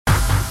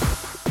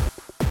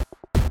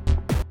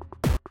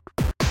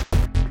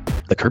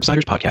The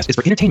Curbsiders podcast is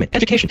for entertainment,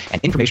 education,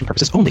 and information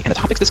purposes only, and the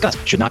topics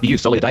discussed should not be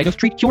used solely to diagnose,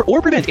 treat, cure,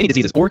 or prevent any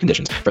diseases or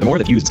conditions. Furthermore,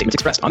 the views and statements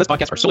expressed on this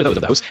podcast are solely those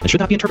of the host and should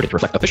not be interpreted to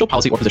reflect official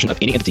policy or position of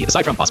any entity,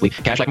 aside from possibly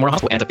Cashback Memorial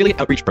Hospital and its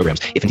affiliate outreach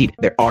programs, if indeed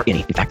there are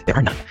any. In fact, there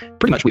are none.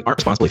 Pretty much, we aren't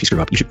responsible if you screw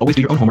up. You should always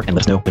do your own homework and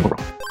let us know when we're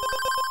wrong.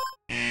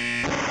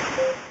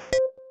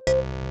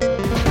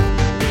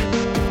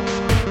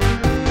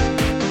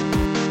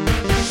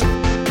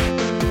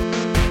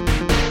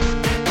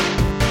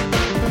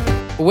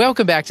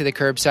 Welcome back to the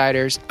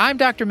Curbsiders. I'm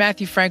Dr.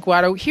 Matthew Frank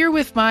Watto, here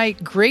with my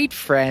great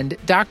friend,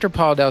 Dr.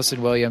 Paul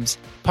Delson-Williams.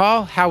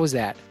 Paul, how was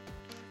that?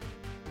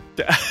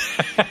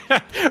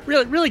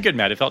 Really good,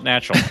 Matt. It felt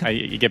natural.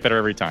 You get better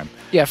every time.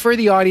 Yeah, for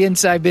the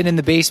audience, I've been in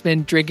the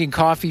basement drinking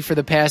coffee for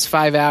the past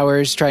 5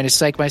 hours, trying to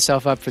psych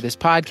myself up for this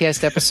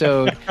podcast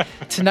episode.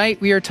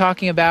 Tonight, we are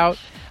talking about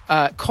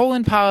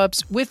colon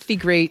polyps with the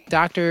great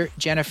Dr.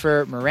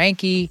 Jennifer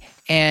Maranke,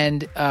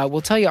 and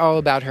we'll tell you all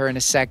about her in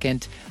a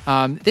second.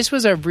 This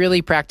was a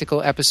really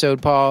practical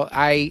episode, Paul.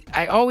 I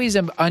always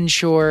am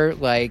unsure,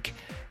 like,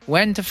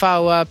 when to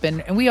follow up,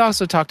 and we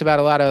also talked about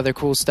a lot of other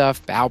cool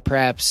stuff, bowel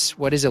preps,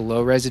 what is a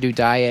low-residue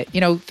diet,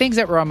 things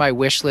that were on my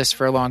wish list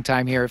for a long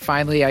time here.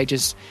 Finally, I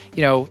just,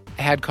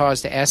 had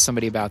cause to ask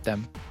somebody about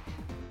them.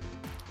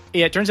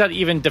 Yeah, it turns out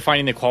even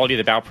defining the quality of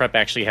the bowel prep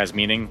actually has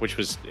meaning, which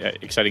was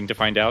exciting to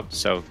find out.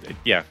 So,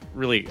 yeah,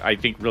 I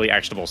think really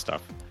actionable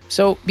stuff.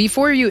 So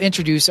before you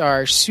introduce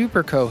our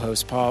super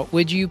co-host, Paul,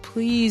 would you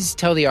please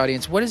tell the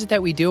audience, what is it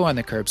that we do on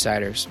the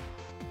Curbsiders?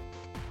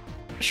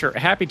 Sure.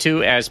 Happy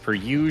to. As per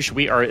usual,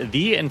 we are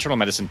the internal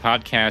medicine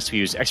podcast. We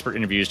use expert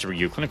interviews to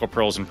review clinical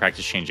pearls and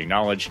practice-changing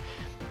knowledge.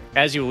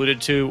 As you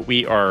alluded to,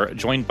 we are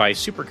joined by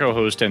super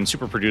co-host and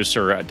super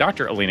producer,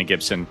 Dr. Elena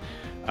Gibson,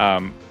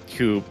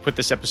 who put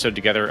this episode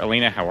together.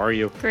 Elena, how are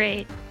you?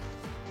 Great.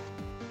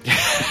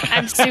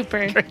 I'm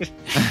super.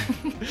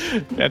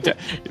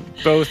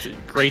 Both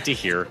great to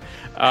hear.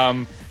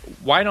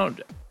 Why don't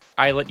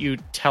I let you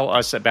tell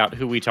us about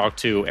who we talked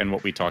to and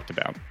what we talked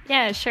about?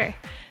 Yeah, sure.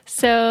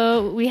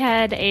 So we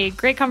had a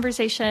great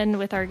conversation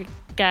with our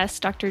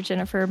guest, Dr.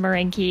 Jennifer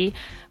Maranke.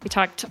 We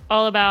talked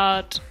all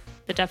about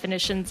the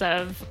definitions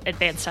of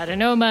advanced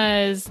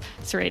adenomas,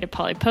 serrated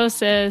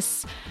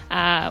polyposis,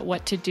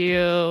 what to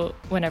do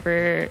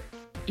whenever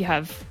you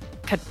have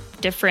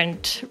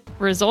different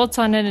results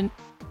on an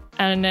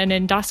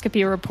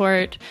endoscopy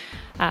report,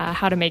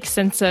 how to make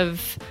sense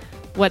of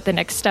what the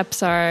next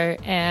steps are.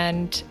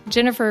 And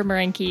Jennifer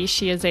Maranke,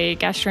 she is a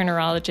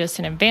gastroenterologist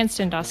and advanced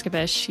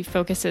endoscopist. She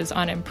focuses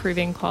on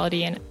improving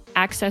quality and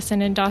access in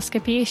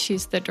endoscopy.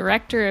 She's the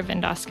director of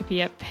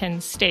endoscopy at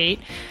Penn State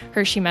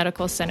Hershey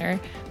Medical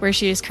Center, where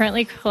she is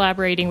currently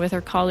collaborating with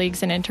her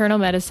colleagues in internal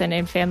medicine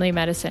and family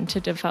medicine to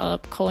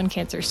develop colon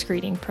cancer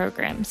screening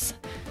programs.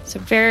 So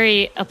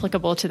very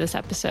applicable to this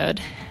episode.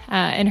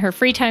 In her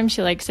free time,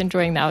 she likes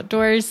enjoying the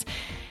outdoors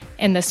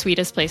in the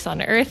sweetest place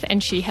on earth,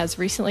 and she has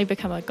recently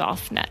become a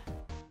golf nut.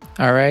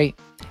 All right.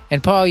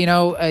 And Paul,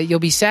 you'll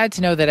be sad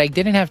to know that I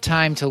didn't have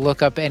time to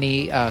look up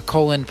any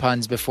colon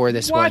puns before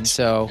this one.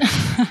 So,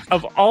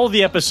 of all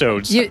the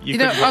episodes,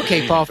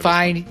 okay, Paul,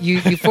 fine. You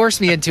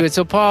forced me into it.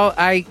 So, Paul,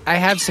 I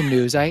have some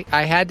news. I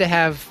had to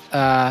have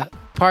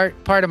part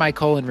of my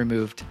colon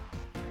removed.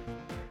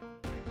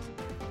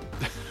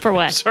 For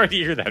what? Sorry to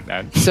hear that,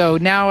 man. So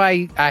now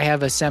I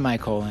have a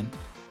semicolon.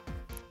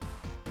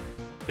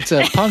 It's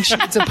a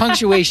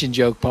punctuation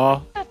joke,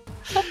 Paul.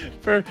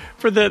 For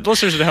the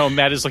listeners at home,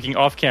 Matt is looking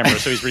off camera,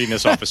 so he's reading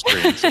this off a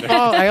screen. So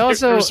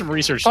there's some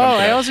research.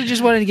 I also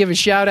just wanted to give a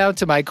shout out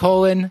to my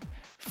colon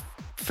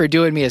for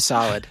doing me a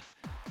solid.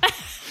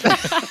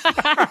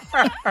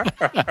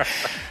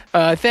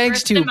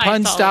 Thanks to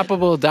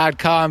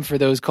punstoppable.com for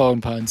those colon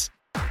puns.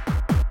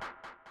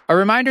 A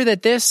reminder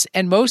that this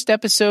and most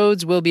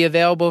episodes will be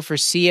available for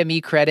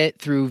CME credit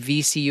through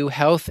VCU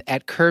Health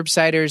at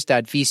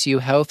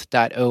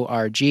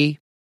curbsiders.vcuhealth.org.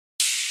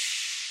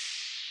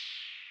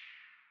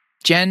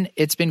 Jen,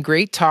 it's been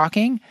great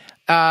talking.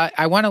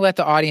 I want to let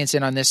the audience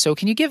in on this. So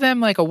can you give them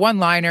like a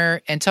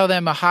one-liner and tell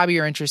them a hobby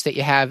or interest that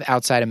you have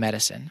outside of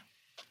medicine?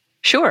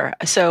 Sure.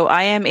 So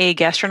I am a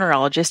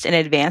gastroenterologist and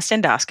advanced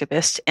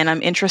endoscopist, and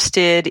I'm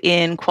interested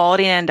in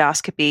quality and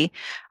endoscopy.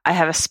 I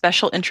have a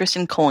special interest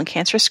in colon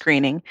cancer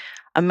screening.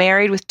 I'm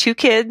married with 2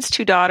 kids,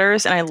 2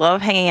 daughters, and I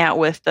love hanging out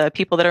with the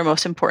people that are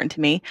most important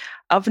to me.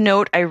 Of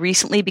note, I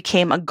recently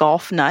became a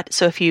golf nut.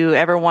 So if you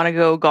ever want to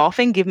go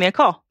golfing, give me a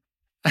call.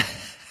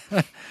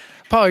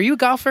 Paul, are you a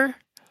golfer?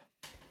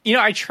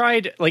 I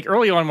tried,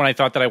 early on when I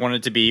thought that I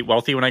wanted to be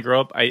wealthy when I grew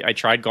up, I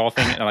tried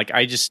golfing, and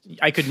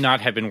I could not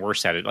have been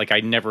worse at it.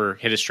 I never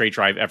hit a straight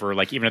drive ever.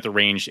 Even at the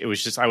range, it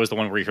was just, I was the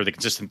one where you hear the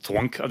consistent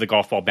thwunk of the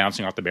golf ball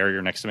bouncing off the barrier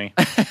next to me.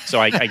 So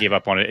I gave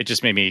up on it. It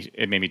just made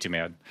me too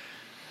mad.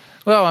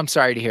 Well, I'm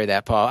sorry to hear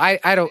that, Paul.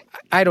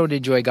 I don't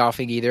enjoy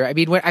golfing either. I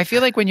mean, I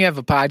feel like when you have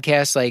a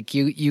podcast,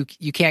 you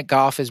can't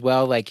golf as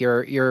well.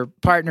 Your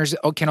partners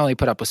can only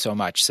put up with so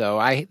much. So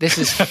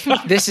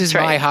this is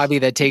my hobby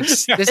that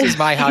takes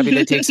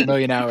a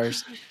million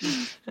hours.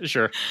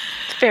 Sure,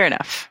 fair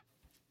enough.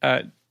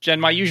 Jen,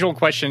 my usual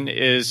question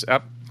is,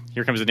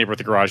 Here comes the neighbor at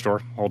the garage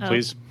door. Hold,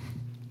 please.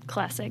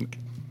 Classic.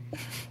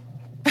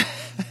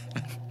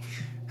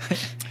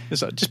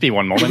 Just be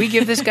one moment. Did we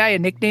give this guy a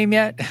nickname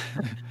yet?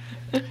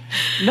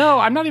 No,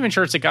 I'm not even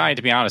sure it's a guy,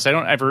 to be honest. I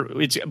don't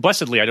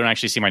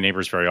actually see my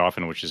neighbors very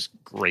often, which is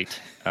great.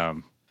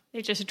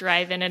 They just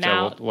drive in and So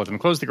out. we'll let them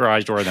close the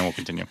garage door, and then we'll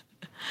continue.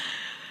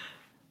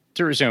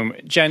 To resume,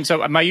 Jen,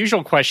 so my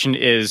usual question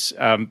is,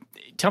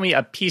 tell me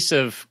a piece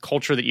of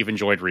culture that you've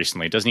enjoyed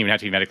recently. It doesn't even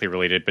have to be medically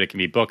related, but it can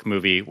be book,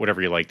 movie,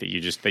 whatever you like that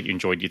you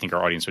enjoyed, you think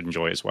our audience would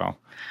enjoy as well.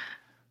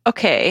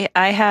 Okay,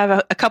 I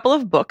have a couple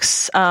of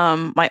books.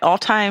 My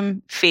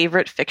all-time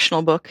favorite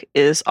fictional book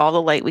is All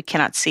the Light We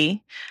Cannot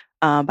See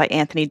by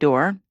Anthony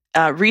Doerr.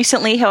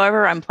 Recently,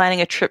 however, I'm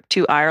planning a trip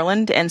to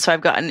Ireland, and so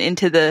I've gotten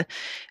into the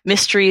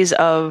mysteries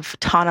of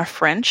Tana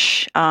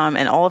French,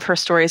 and all of her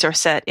stories are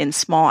set in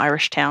small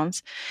Irish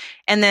towns.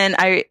 And then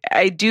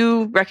I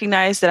do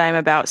recognize that I'm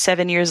about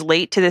 7 years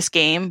late to this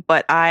game,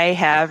 but I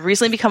have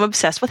recently become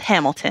obsessed with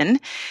Hamilton,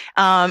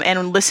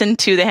 and listen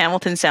to the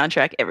Hamilton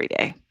soundtrack every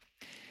day.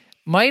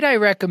 Might I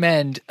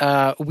recommend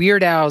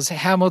Weird Al's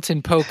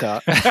Hamilton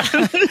Polka,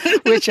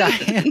 which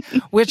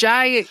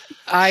I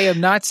am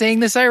not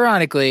saying this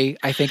ironically.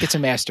 I think it's a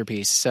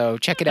masterpiece. So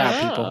check it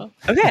out, people.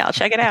 Okay, I'll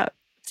check it out.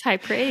 It's high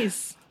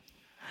praise.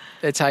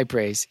 It's high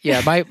praise.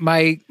 Yeah,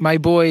 my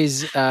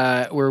boys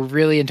were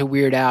really into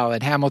Weird Al,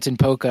 and Hamilton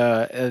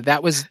Polka.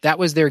 That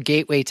was their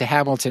gateway to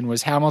Hamilton,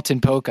 was Hamilton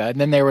Polka. And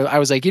then I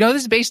was like,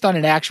 this is based on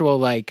an actual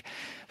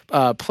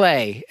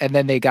play, and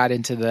then they got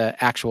into the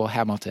actual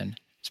Hamilton.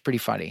 It's pretty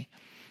funny.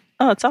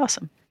 Oh, that's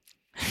awesome.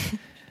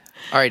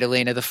 All right,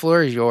 Elena, the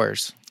floor is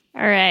yours.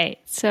 All right.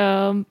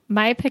 So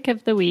my pick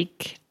of the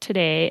week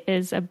today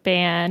is a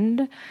band,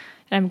 and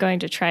I'm going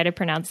to try to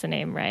pronounce the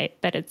name right,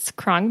 but it's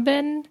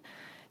Khruangbin.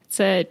 It's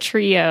a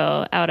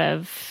trio out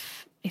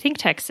of, I think,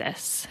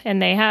 Texas.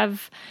 And they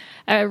have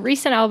a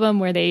recent album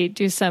where they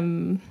do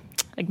some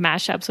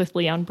mashups with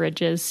Leon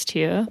Bridges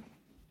too,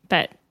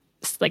 but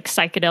it's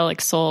psychedelic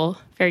soul.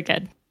 Very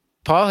good.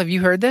 Paul, have you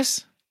heard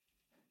this?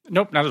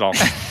 Nope, not at all.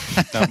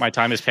 No, my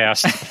time has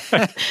passed.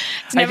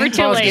 It's never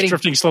too Paul's late.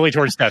 Drifting slowly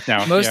towards death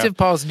now. Most of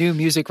Paul's new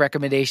music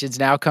recommendations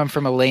now come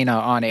from Elena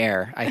on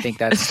air. I think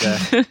that's No,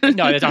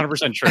 that's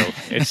 100% true.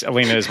 It's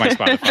Elena is my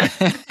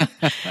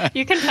Spotify.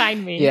 You can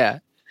find me. Yeah.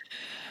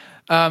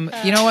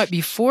 You know what?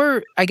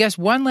 I guess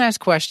one last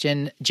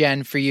question,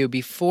 Jen, for you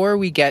before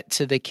we get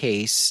to the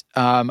case.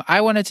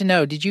 I wanted to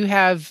know, did you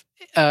have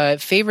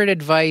favorite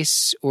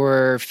advice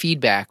or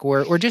feedback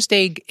or just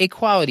a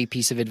quality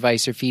piece of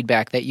advice or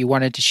feedback that you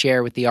wanted to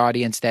share with the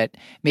audience that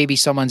maybe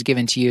someone's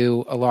given to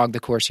you along the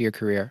course of your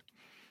career?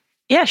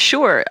 Yeah,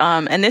 sure.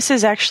 And this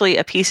is actually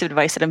a piece of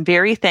advice that I'm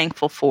very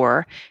thankful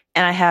for,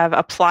 and I have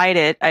applied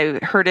it. I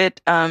heard it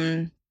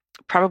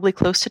probably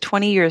close to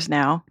 20 years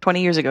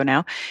ago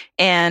now,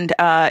 and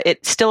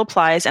it still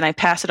applies, and I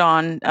pass it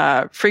on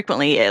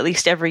frequently, at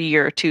least every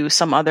year, to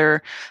some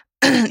other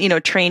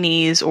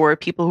trainees or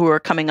people who are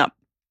coming up.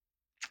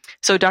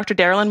 So Dr.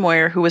 Darylyn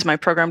Moyer, who was my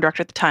program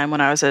director at the time when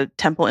I was a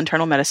Temple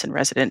internal medicine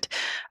resident,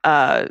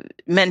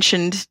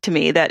 mentioned to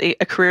me that a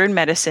career in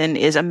medicine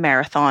is a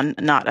marathon,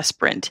 not a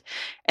sprint.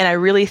 And I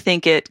really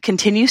think it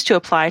continues to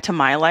apply to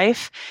my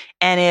life.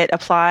 And it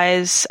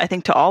applies, I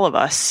think, to all of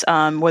us,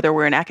 whether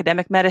we're in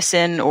academic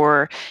medicine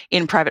or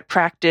in private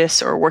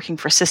practice or working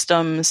for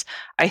systems.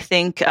 I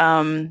think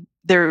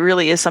there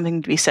really is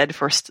something to be said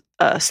for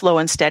slow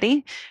and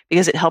steady,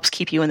 because it helps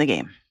keep you in the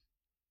game.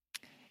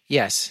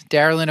 Yes.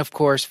 Darylyn, of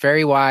course,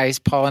 very wise.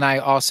 Paul and I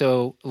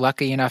also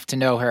lucky enough to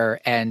know her,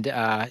 and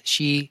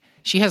she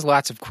has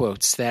lots of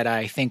quotes that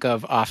I think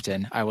of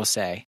often, I will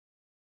say.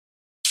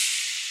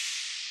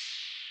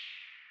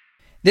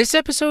 This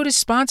episode is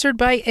sponsored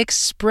by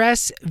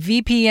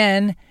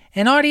ExpressVPN.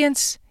 And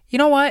audience, you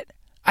know what?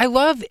 I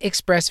love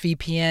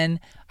ExpressVPN.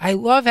 I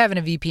love having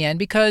a VPN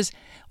because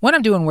when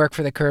I'm doing work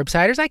for the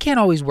Curbsiders, I can't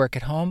always work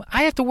at home.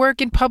 I have to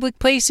work in public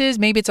places.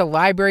 Maybe it's a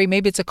library,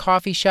 maybe it's a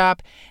coffee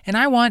shop, and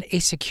I want a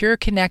secure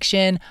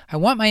connection. I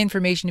want my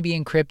information to be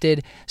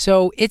encrypted.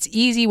 So it's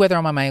easy whether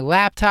I'm on my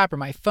laptop or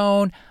my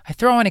phone. I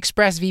throw on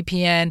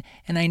ExpressVPN,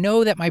 and I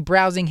know that my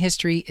browsing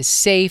history is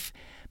safe.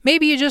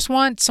 Maybe you just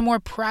want some more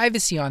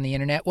privacy on the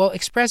internet. Well,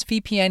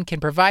 ExpressVPN can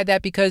provide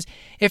that, because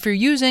if you're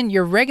using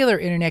your regular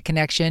internet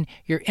connection,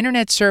 your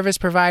internet service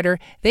provider,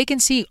 they can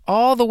see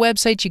all the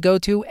websites you go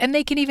to, and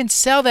they can even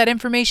sell that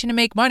information to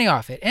make money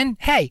off it. And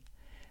hey,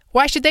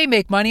 why should they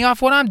make money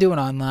off what I'm doing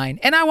online?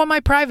 And I want my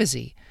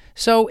privacy.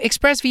 So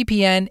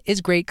ExpressVPN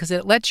is great because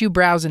it lets you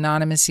browse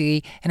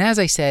anonymously, and as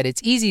I said, it's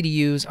easy to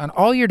use on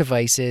all your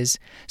devices.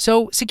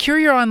 So secure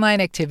your online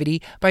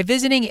activity by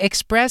visiting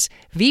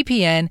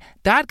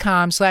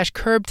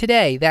expressvpn.com/curb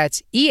today.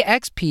 That's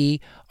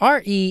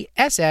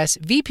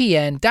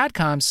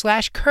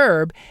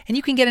expressvpn.com/curb, and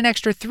you can get an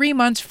extra 3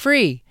 months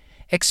free.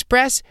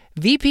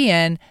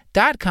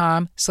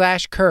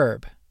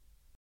 expressvpn.com/curb.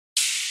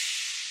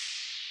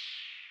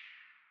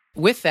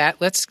 With that,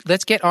 let's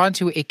get on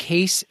to a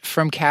case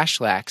from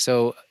Kashlak.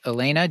 So,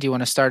 Elena, do you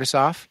want to start us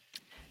off?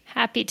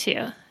 Happy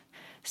to.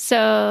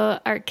 So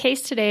our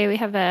case today, we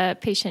have a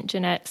patient,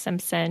 Jeanette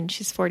Simpson.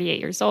 She's 48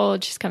 years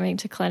old. She's coming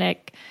to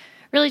clinic,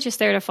 really just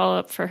there to follow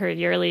up for her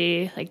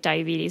yearly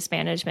diabetes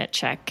management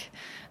check.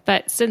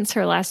 But since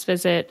her last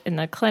visit in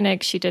the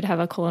clinic, she did have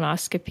a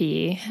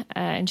colonoscopy,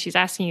 and she's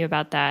asking you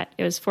about that.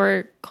 It was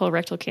for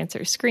colorectal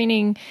cancer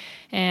screening,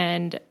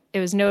 and it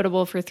was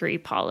notable for 3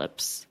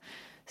 polyps.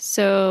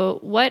 So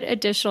what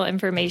additional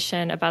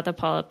information about the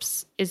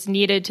polyps is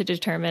needed to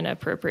determine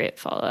appropriate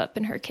follow-up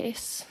in her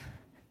case?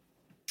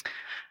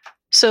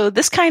 So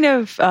this kind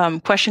of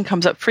question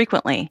comes up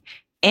frequently,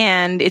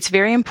 and it's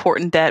very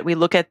important that we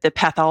look at the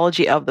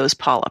pathology of those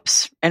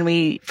polyps. And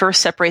we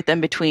first separate them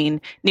between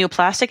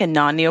neoplastic and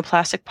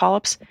non-neoplastic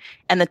polyps.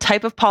 And the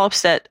type of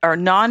polyps that are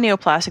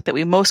non-neoplastic that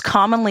we most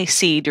commonly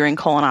see during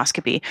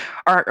colonoscopy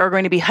are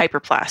going to be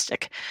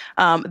hyperplastic.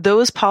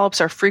 Those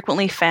polyps are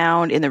frequently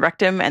found in the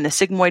rectum and the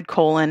sigmoid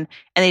colon,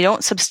 and they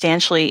don't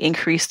substantially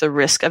increase the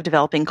risk of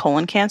developing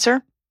colon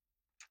cancer.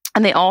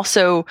 And they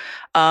also,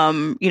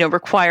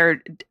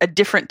 require a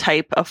different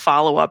type of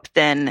follow-up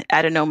than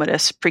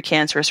adenomatous,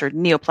 precancerous, or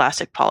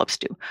neoplastic polyps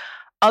do.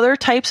 Other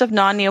types of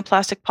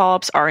non-neoplastic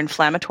polyps are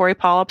inflammatory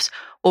polyps.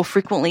 We'll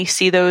frequently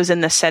see those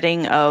in the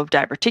setting of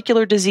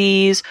diverticular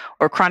disease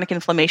or chronic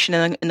inflammation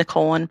in the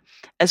colon,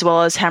 as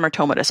well as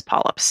hamartomatous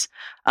polyps.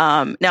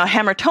 Now,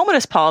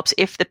 hamartomatous polyps,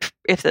 if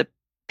the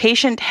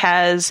patient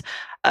has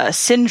a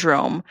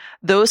syndrome,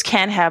 those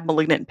can have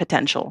malignant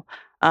potential.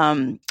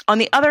 On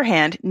the other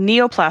hand,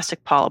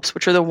 neoplastic polyps,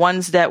 which are the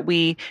ones that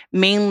we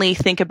mainly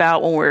think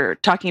about when we're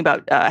talking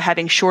about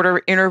having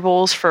shorter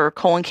intervals for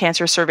colon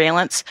cancer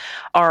surveillance,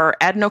 are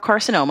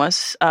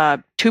adenocarcinomas,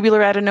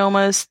 tubular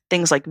adenomas,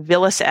 things like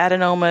villus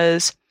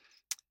adenomas,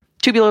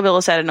 tubular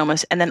villus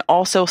adenomas, and then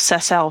also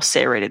sessile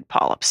serrated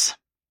polyps.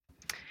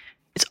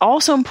 It's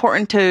also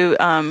important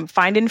to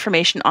find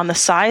information on the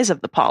size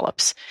of the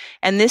polyps,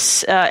 and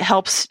this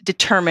helps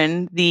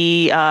determine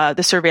the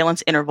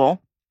surveillance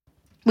interval.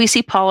 We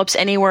see polyps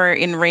anywhere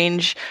in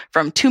range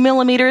from 2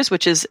 millimeters,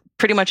 which is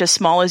pretty much as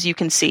small as you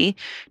can see,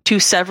 to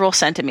several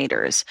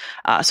centimeters.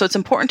 So it's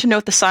important to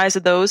note the size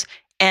of those.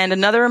 And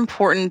another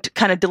important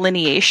kind of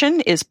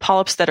delineation is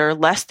polyps that are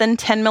less than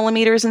 10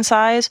 millimeters in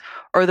size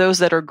or those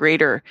that are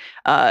greater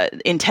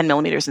in 10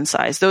 millimeters in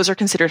size. Those are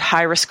considered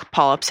high-risk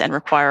polyps and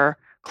require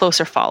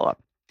closer follow-up.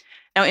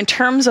 Now, in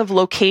terms of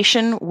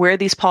location, where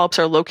these polyps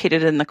are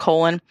located in the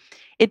colon,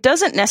 it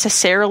doesn't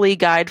necessarily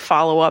guide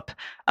follow-up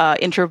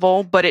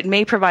interval, but it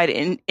may provide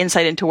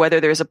insight into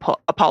whether there's a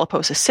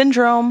polyposis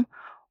syndrome.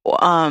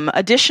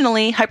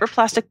 Additionally,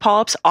 hyperplastic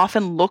polyps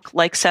often look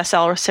like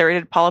sessile or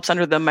serrated polyps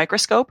under the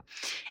microscope,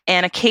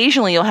 and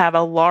occasionally you'll have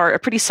a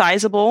pretty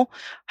sizable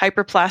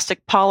hyperplastic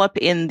polyp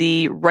in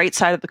the right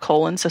side of the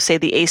colon, so say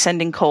the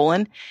ascending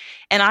colon.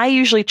 And I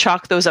usually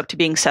chalk those up to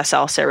being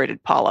sessile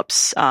serrated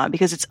polyps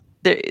because it's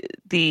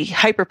the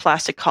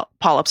hyperplastic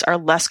polyps are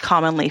less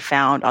commonly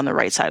found on the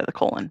right side of the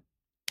colon.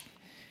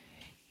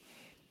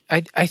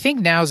 I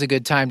think now's a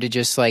good time to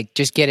just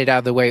get it out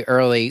of the way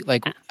early.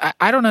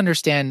 I don't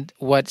understand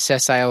what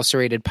sessile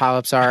serrated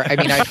polyps are.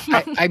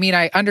 I mean,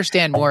 I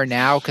understand more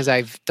now because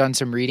I've done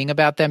some reading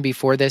about them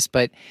before this,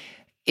 but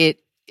it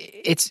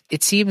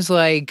seems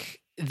like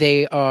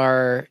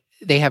they're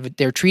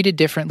treated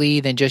differently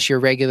than just your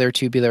regular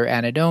tubular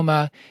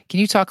adenoma. Can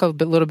you talk a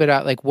little bit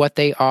about what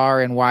they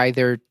are and why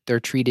they're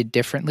treated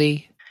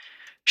differently?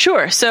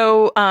 Sure.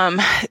 So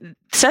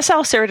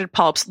sessile serrated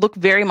polyps look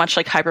very much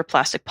like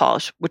hyperplastic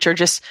polyps, which are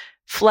just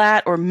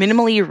flat or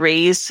minimally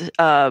raised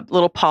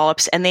little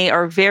polyps, and they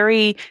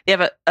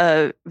have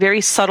a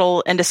very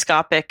subtle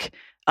endoscopic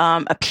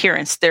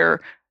appearance.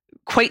 They're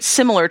quite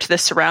similar to the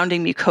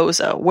surrounding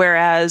mucosa,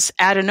 whereas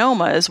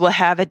adenomas will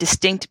have a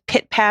distinct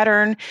pit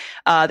pattern.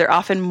 They're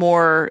often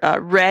more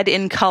red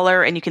in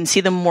color, and you can see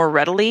them more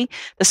readily.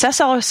 The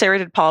sessile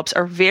serrated polyps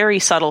are very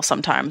subtle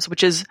sometimes,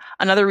 which is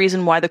another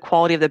reason why the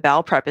quality of the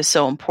bowel prep is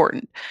so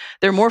important.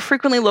 They're more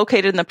frequently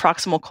located in the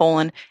proximal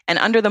colon, and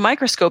under the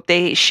microscope,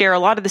 they share a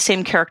lot of the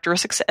same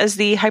characteristics as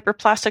the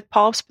hyperplastic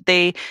polyps, but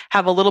they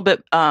have a little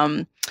bit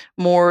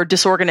more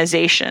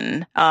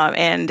disorganization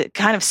and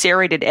kind of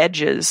serrated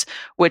edges,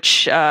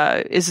 which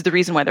is the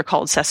reason why they're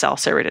called sessile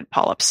serrated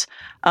polyps.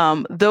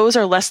 Those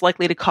are less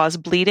likely to cause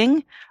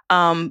bleeding,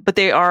 but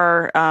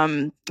they're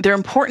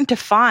important to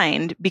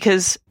find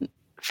because,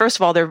 first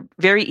of all, they're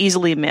very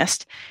easily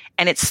missed,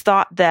 and it's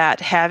thought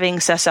that having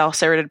sessile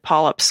serrated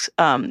polyps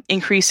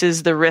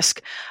increases the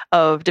risk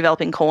of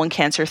developing colon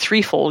cancer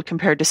threefold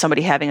compared to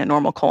somebody having a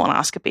normal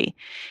colonoscopy.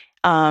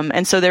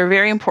 And so they're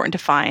very important to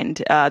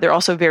find. They're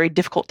also very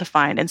difficult to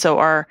find. And so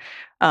our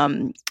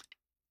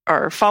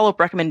follow-up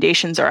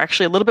recommendations are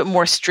actually a little bit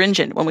more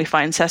stringent when we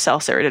find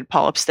sessile serrated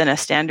polyps than a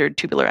standard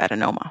tubular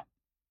adenoma.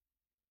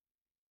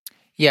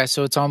 Yeah,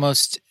 so it's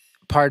almost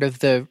part of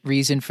the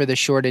reason for the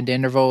shortened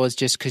interval is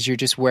just because you're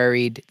just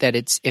worried that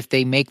if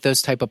they make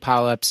those type of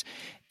polyps,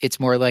 it's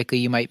more likely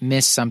you might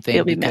miss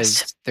something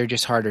because they're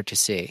just harder to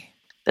see.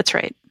 That's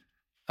right.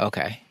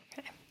 Okay.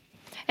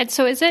 And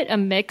so is it a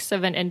mix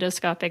of an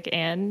endoscopic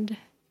and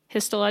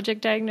histologic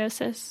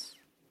diagnosis?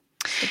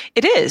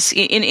 It is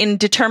in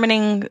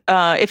determining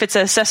if it's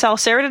a sessile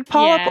serrated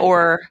polyp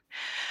or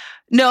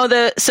no.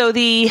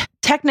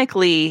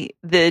 Technically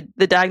the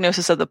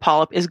diagnosis of the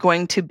polyp is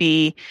going to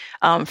be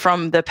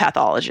from the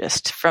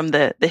pathologist, from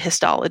the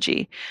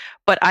histology.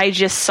 But I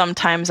just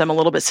sometimes I'm a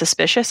little bit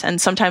suspicious, and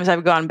sometimes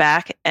I've gone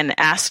back and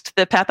asked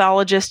the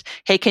pathologist,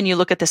 "Hey, can you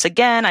look at this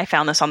again? I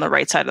found this on the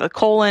right side of the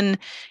colon."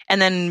 And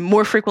then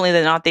more frequently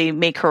than not, they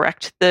may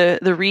correct the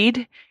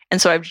read.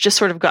 And so I've just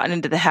sort of gotten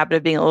into the habit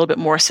of being a little bit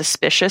more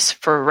suspicious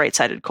for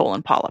right-sided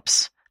colon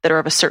polyps that are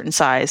of a certain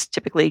size,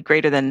 typically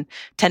greater than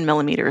 10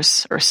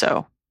 millimeters or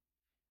so.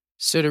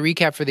 So to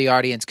recap for the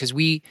audience, because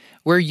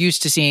we're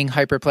used to seeing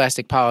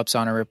hyperplastic polyps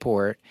on a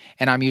report,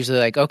 and I'm usually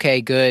like,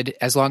 okay, good,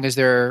 as long as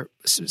they're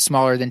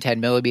smaller than 10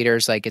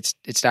 millimeters, like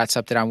it's not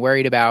something I'm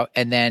worried about.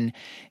 And then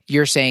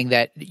you're saying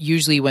that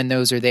usually when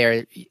those are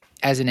there,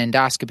 as an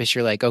endoscopist,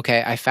 you're like,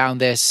 okay, I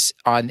found this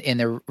in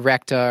the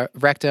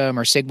rectum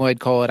or sigmoid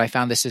colon. I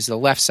found this as the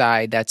left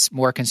side. That's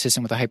more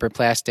consistent with a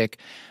hyperplastic.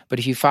 But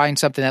if you find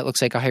something that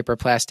looks like a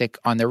hyperplastic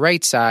on the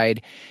right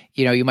side,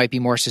 you might be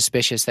more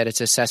suspicious that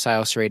it's a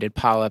sessile serrated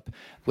polyp,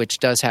 which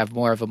does have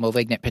more of a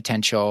malignant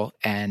potential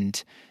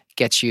and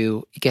gets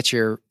you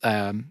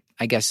kind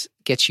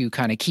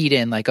of keyed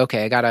in. Like,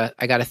 okay, I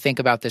gotta think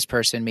about this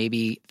person.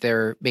 Maybe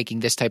they're making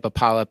this type of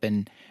polyp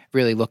and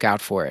really look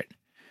out for it.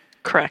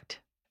 Correct.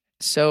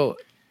 So,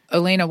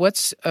 Elena,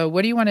 how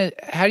do you want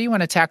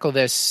to tackle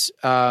this?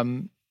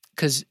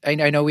 Because I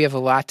know we have a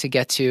lot to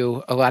get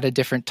to, a lot of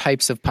different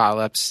types of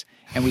polyps,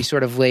 and we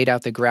sort of laid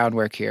out the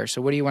groundwork here.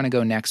 So where do you want to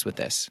go next with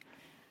this?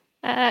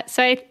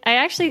 So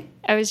I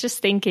was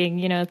just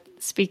thinking,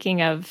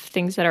 speaking of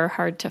things that are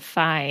hard to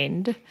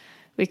find,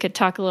 we could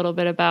talk a little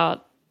bit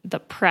about the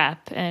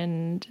prep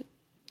and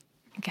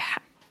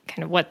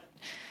kind of what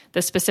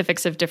the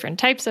specifics of different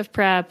types of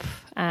prep,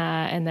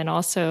 and then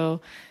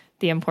also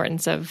the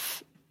importance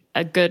of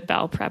a good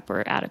bowel prep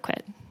or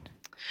adequate.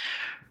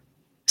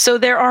 So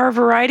there are a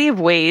variety of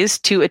ways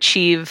to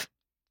achieve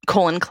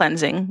colon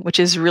cleansing, which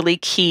is really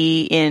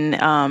key in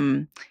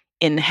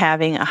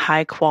having a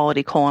high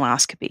quality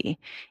colonoscopy.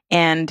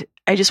 And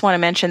I just want to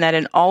mention that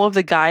in all of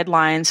the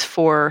guidelines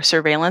for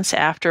surveillance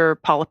after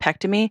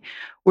polypectomy,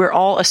 we're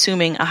all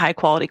assuming a high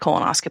quality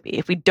colonoscopy.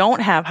 If we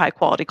don't have high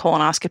quality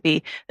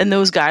colonoscopy, then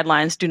those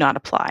guidelines do not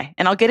apply.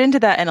 And I'll get into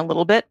that in a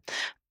little bit.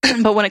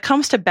 But when it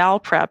comes to bowel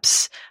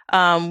preps,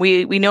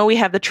 we know we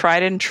have the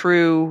tried and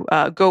true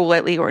Go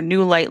Lightly or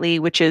New Lightly,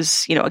 which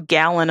is a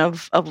gallon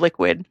of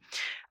liquid.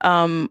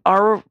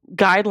 Our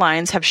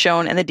guidelines have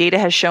shown, and the data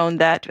has shown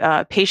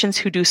that patients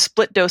who do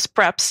split dose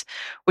preps,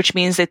 which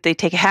means that they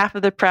take half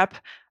of the prep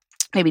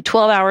maybe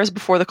 12 hours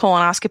before the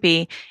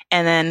colonoscopy,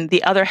 and then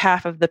the other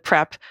half of the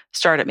prep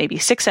start at maybe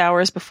 6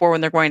 hours before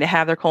when they're going to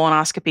have their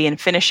colonoscopy, and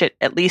finish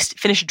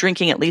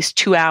drinking at least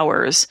 2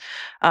 hours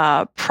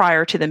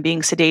prior to them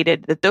being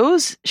sedated. That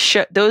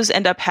those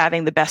end up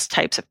having the best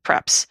types of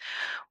preps.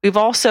 We've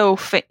also,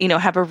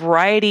 have a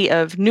variety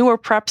of newer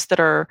preps that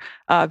are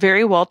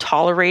very well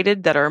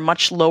tolerated, that are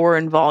much lower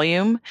in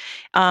volume,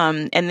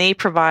 and they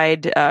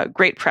provide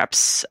great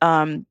preps.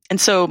 And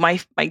so my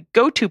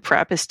go-to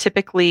prep is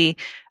typically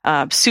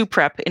Sue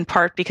prep, in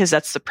part because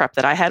that's the prep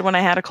that I had when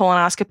I had a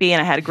colonoscopy,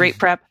 and I had a great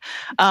prep.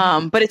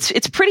 But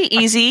it's pretty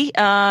easy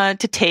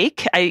to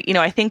take.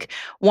 I think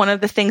one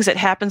of the things that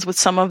happens with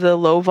some of the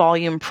low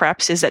volume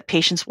preps is that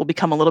patients will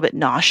become a little bit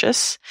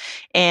nauseous,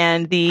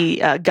 and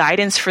the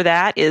guidance for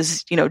that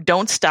is,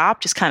 don't stop,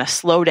 just kind of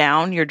slow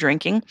down your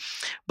drinking.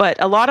 But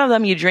a lot of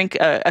them, you drink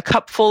a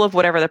cup full of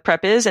whatever the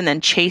prep is, and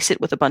then chase it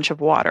with a bunch of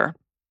water.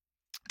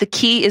 The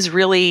key is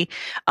really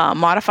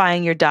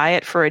modifying your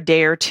diet for a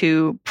day or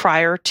two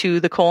prior to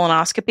the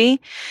colonoscopy.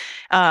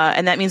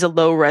 And that means a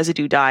low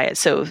residue diet.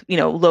 So,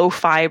 low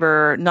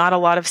fiber, not a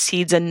lot of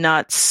seeds and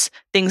nuts,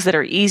 things that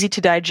are easy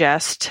to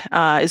digest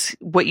is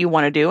what you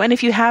want to do. And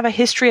if you have a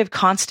history of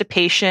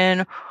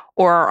constipation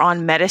or are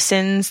on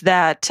medicines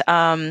that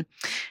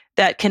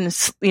can,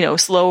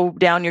 slow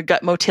down your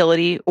gut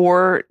motility,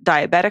 or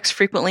diabetics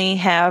frequently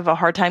have a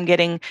hard time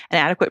getting an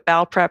adequate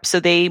bowel prep. So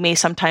they may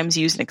sometimes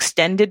use an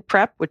extended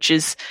prep, which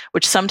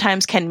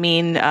sometimes can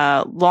mean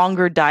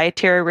longer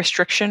dietary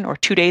restriction, or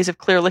 2 days of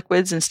clear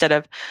liquids instead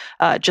of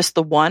just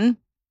the one,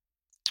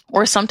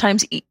 or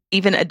sometimes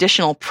even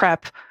additional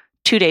prep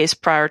 2 days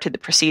prior to the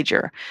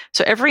procedure.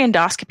 So every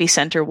endoscopy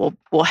center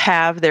will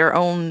have their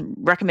own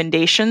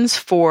recommendations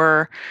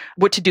for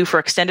what to do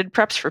for extended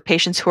preps for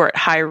patients who are at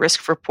high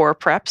risk for poor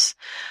preps,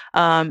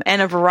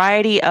 and a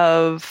variety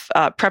of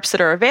preps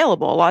that are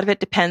available. A lot of it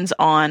depends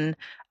on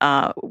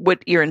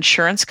what your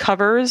insurance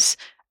covers,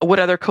 what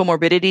other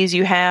comorbidities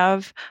you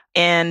have,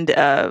 and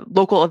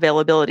local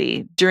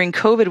availability. During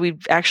COVID,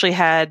 we've actually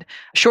had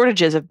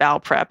shortages of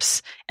bowel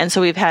preps, and so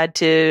we've had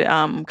to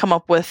come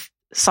up with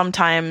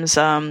sometimes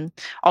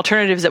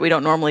alternatives that we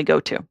don't normally go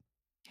to.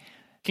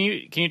 Can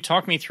you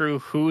talk me through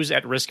who's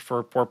at risk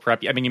for poor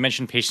prep? I mean, you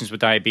mentioned patients with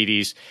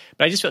diabetes,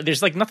 but I just feel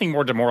there's like nothing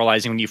more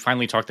demoralizing when you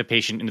finally talk the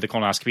patient into the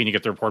colonoscopy and you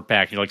get the report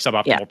back and you're like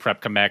suboptimal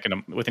prep, come back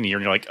and within a year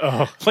and you're like,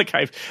 oh, like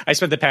I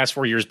spent the past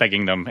 4 years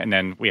begging them and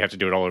then we have to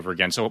do it all over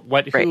again. So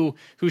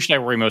who should I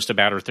worry most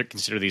about or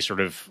consider these sort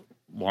of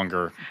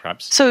longer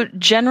preps? So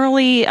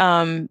generally,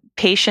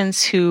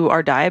 patients who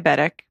are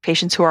diabetic,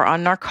 patients who are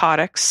on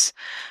narcotics,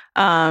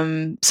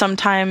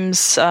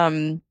 sometimes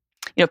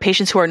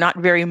patients who are not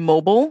very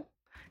mobile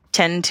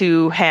tend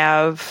to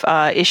have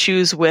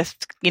issues with,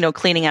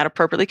 cleaning out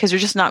appropriately because they're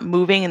just not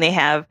moving and they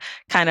have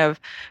kind of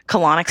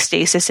colonic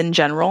stasis in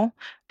general.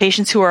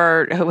 Patients who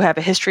have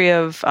a history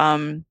of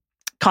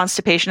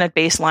constipation at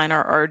baseline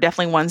are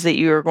definitely ones that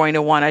you are going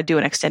to want to do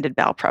an extended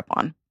bowel prep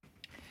on.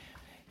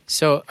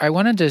 So I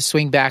wanted to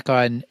swing back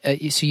on,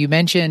 so you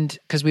mentioned,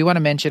 because we want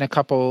to mention a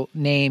couple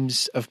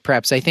names of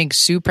preps. I think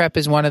Suprep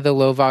is one of the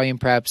low volume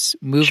preps.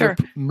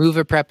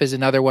 Mover Prep is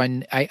another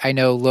one. I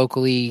know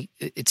locally,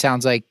 it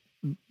sounds like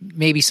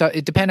maybe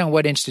it depends on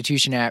what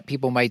institution you're at.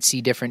 People might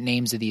see different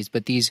names of these,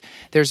 but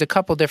there's a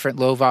couple different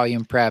low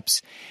volume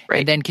preps.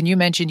 Right. And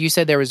then you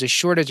said there was a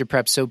shortage of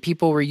preps. So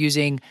people were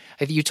using,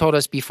 I think you told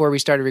us before we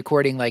started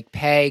recording, like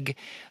PEG,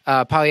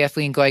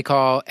 polyethylene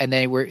glycol, and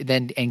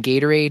and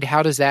Gatorade.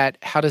 How does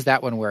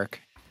that one work?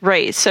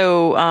 Right.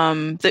 So,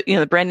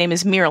 the brand name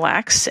is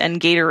Miralax,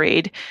 and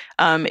Gatorade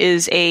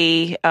is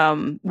a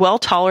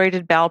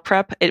well-tolerated bowel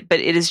prep, but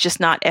it is just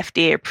not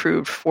FDA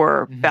approved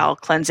for bowel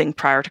cleansing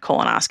prior to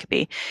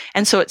colonoscopy.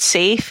 And so it's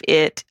safe.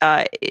 It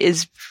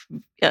is,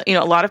 a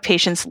lot of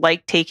patients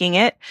like taking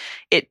it.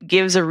 It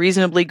gives a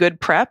reasonably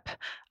good prep.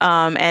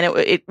 And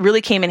it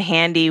really came in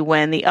handy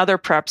when the other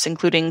preps,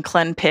 including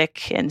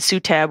Clenpic and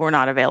Sutab, were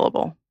not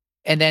available.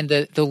 And then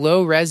the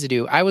low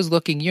residue, I was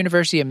looking,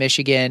 University of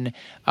Michigan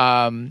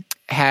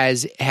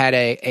has had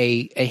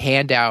a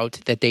handout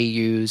that they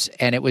use,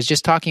 and it was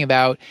just talking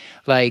about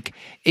like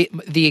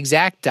the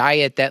exact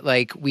diet that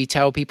like we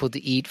tell people to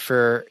eat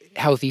for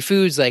healthy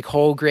foods, like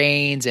whole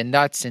grains and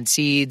nuts and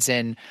seeds,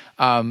 and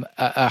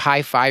a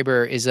high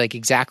fiber is like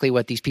exactly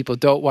what these people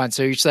don't want.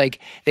 So it's like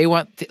they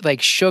want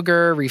like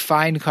sugar,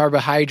 refined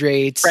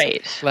carbohydrates,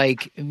 right?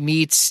 Like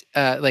meats,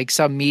 like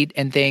some meat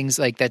and things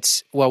like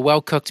that's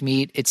well cooked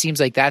meat. It seems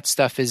like that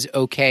stuff is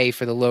okay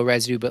for the low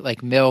residue, but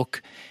like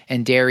milk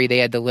and dairy they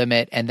had to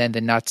limit, and then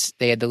the nuts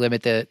they had to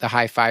limit the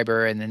high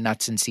fiber and the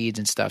nuts and seeds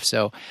and stuff.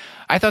 So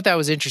I thought that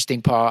was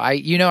interesting, Paul.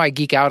 I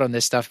geek out on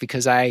this stuff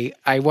because I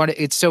want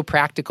it's so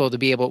practical to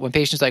be able, when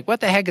patients are like, what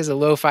the heck is a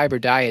low fiber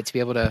diet, to be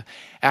able to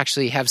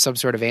actually have some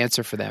sort of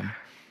answer for them.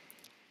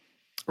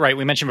 Right.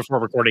 We mentioned before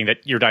recording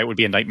that your diet would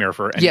be a nightmare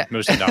for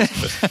most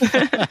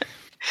endoscopists.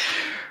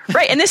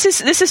 Right. And this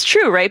is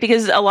true, right?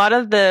 Because a lot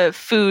of the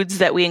foods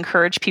that we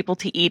encourage people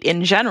to eat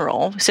in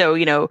general, so,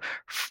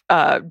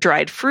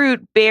 dried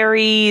fruit,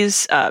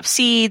 berries,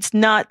 seeds,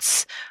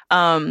 nuts,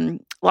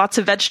 lots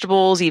of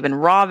vegetables, even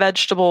raw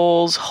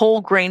vegetables, whole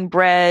grain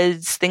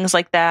breads, things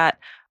like that.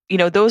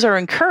 Those are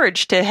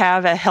encouraged to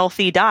have a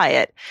healthy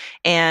diet.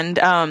 And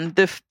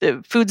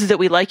the foods that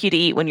we like you to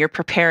eat when you're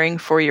preparing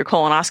for your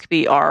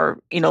colonoscopy are,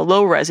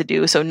 low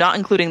residue. So not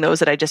including those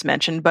that I just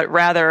mentioned, but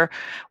rather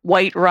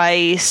white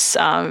rice,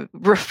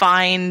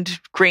 refined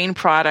grain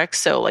products.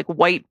 So like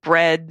white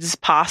breads,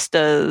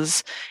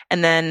 pastas,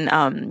 and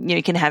then,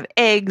 you can have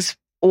eggs,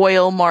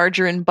 oil,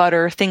 margarine,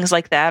 butter, things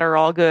like that are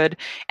all good.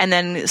 And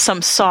then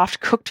some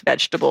soft cooked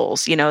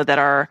vegetables, that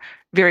are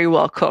very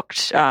well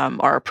cooked,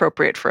 are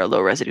appropriate for a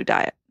low residue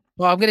diet.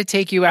 Well, I'm going to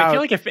take you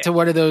out to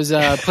one of those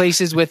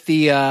places with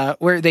the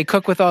where they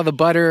cook with all the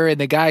butter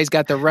and the guy's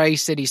got the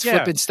rice and he's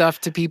flipping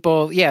stuff to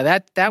people. Yeah,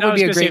 that would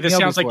be a great meal.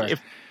 Sounds before. Like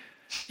if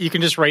you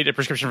can just write a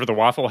prescription for the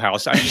Waffle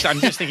House. I'm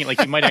just thinking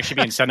like you might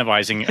actually be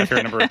incentivizing a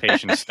fair number of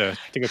patients to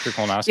go through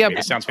colonoscopy. Yeah,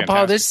 this sounds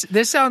fantastic. Paul,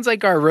 this sounds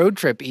like our road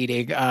trip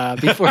eating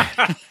before.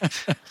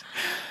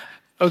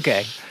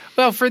 Okay.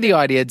 Well, for the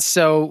audience,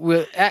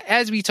 so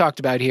as we talked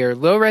about here,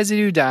 low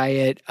residue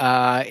diet,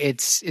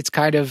 it's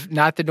kind of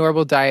not the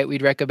normal diet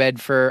we'd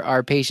recommend for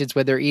our patients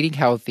when they're eating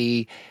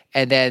healthy.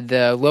 And then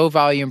the low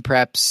volume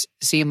preps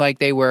seem like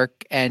they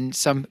work, and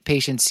some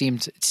patients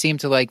seem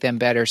to like them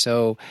better.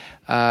 So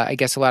I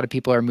guess a lot of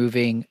people are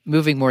moving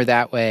more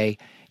that way.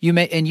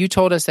 You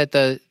told us that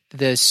the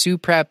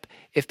Suprep,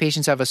 if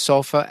patients have a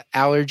sulfa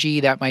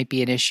allergy, that might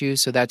be an issue.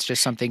 So that's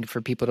just something for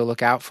people to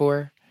look out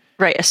for.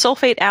 Right, a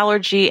sulfate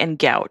allergy and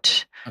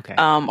gout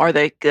are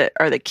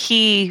the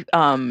key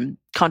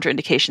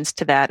contraindications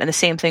to that, and the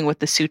same thing with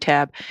the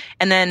Sutab.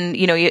 And then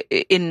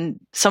in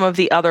some of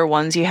the other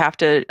ones, you have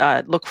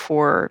to look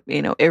for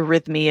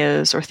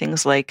arrhythmias or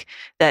things like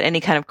that.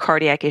 Any kind of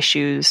cardiac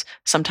issues.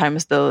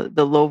 Sometimes the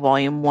low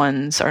volume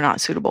ones are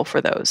not suitable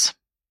for those.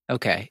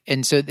 Okay,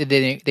 and so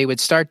they would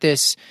start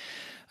this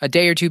a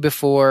day or two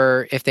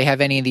before if they have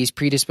any of these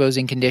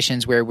predisposing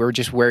conditions where we're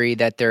just worried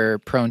that they're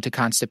prone to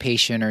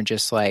constipation or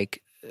just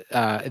like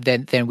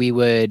then we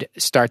would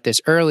start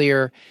this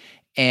earlier.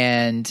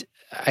 And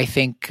I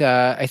think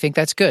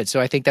that's good.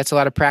 So I think that's a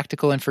lot of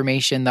practical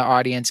information the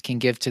audience can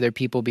give to their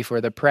people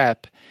before the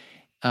prep.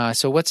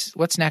 So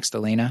what's next,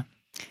 Elena?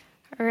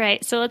 All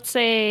right. So let's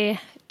say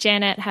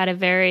Janet had a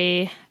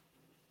very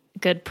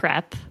good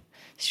prep.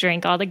 She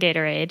drank all the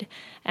Gatorade,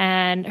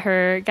 and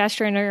her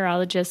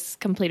gastroenterologist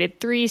completed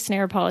 3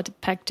 snare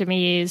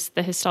polypectomies.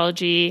 The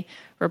histology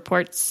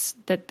reports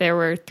that there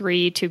were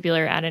 3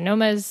 tubular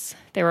adenomas.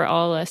 They were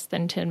all less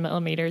than 10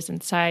 millimeters in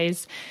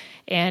size,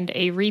 and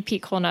a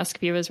repeat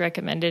colonoscopy was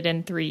recommended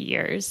in 3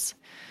 years.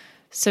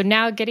 So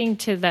now getting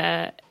to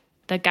the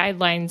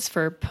guidelines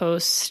for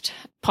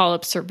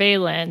post-polyp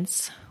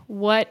surveillance,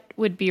 what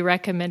would be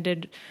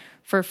recommended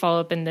for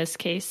follow-up in this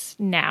case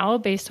now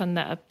based on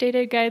the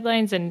updated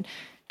guidelines, and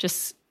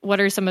just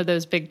what are some of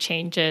those big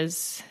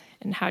changes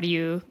and how do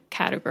you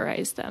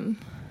categorize them?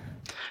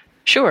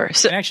 Sure.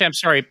 So, and actually, I'm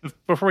sorry,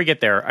 before we get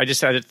there, I just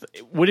said,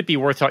 would it be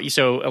worth it?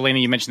 So, Elena,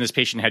 you mentioned this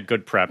patient had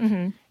good prep,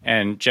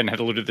 and Jen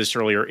had alluded to this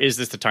earlier. Is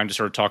this the time to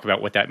sort of talk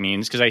about what that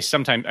means? Because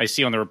I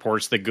see on the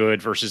reports the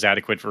good versus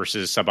adequate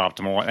versus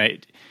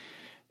suboptimal.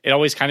 It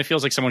always kind of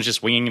feels like someone's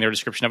just winging their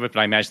description of it,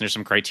 but I imagine there's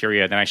some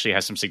criteria that actually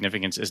has some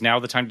significance. Is now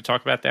the time to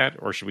talk about that,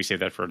 or should we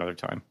save that for another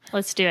time?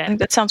 Let's do it. I think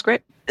that sounds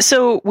great.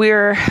 So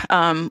we're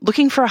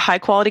looking for a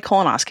high-quality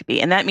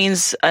colonoscopy, and that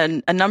means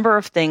a number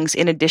of things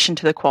in addition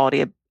to the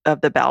quality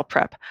of the bowel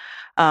prep.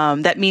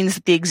 That means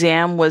that the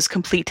exam was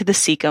complete to the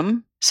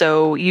cecum.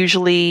 So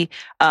usually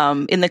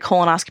in the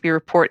colonoscopy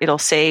report, it'll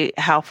say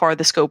how far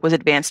the scope was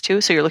advanced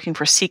to. So you're looking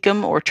for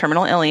cecum or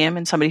terminal ileum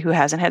in somebody who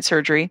hasn't had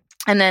surgery.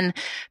 And then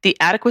the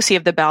adequacy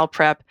of the bowel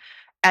prep.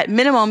 At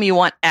minimum, you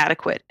want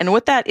adequate. And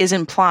what that is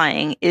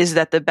implying is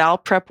that the bowel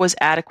prep was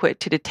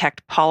adequate to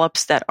detect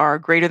polyps that are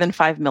greater than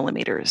 5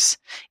 millimeters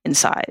in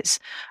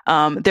size.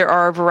 There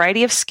are a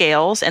variety of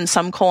scales, and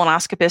some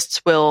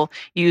colonoscopists will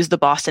use the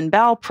Boston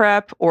Bowel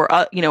Prep or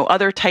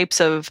other types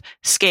of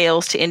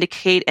scales to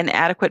indicate an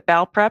adequate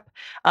bowel prep.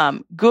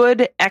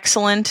 Good,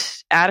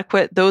 excellent,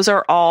 adequate, those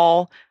are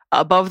all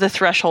above the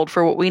threshold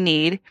for what we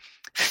need.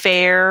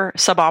 Fair,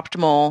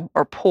 suboptimal,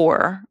 or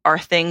poor are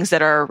things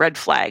that are red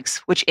flags,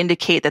 which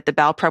indicate that the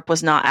bowel prep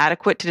was not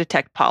adequate to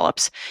detect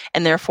polyps,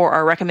 and therefore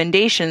our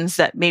recommendations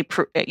that may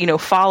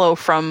follow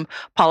from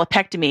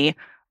polypectomy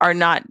are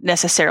not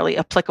necessarily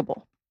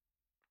applicable.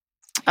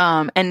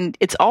 And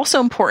it's also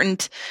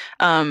important.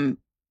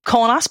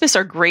 Colonoscopists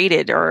are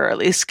graded, or at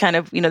least kind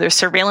of, there's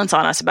surveillance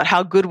on us about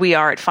how good we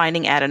are at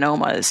finding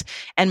adenomas.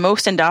 And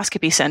most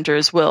endoscopy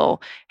centers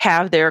will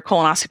have their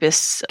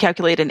colonoscopists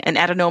calculate an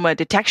adenoma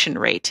detection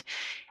rate.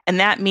 And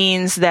that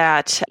means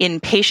that in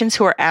patients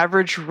who are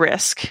average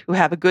risk, who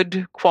have a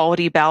good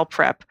quality bowel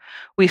prep,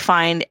 we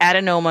find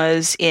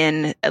adenomas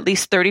in at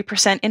least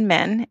 30% in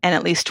men and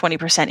at least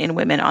 20% in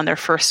women on their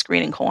first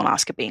screening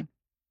colonoscopy.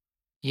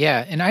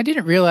 Yeah, and I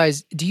didn't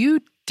realize, do you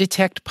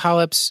detect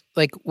polyps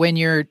like when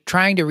you're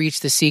trying to reach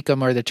the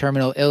cecum or the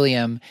terminal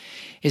ileum?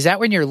 Is that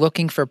when you're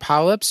looking for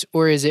polyps,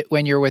 or is it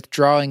when you're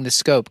withdrawing the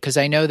scope? Because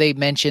I know they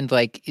mentioned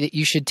like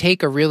you should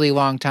take a really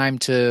long time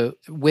to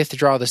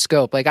withdraw the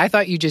scope. Like I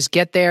thought you just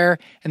get there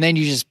and then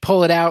you just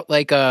pull it out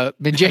like a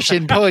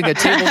magician pulling a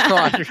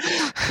tablecloth.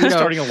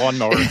 Starting a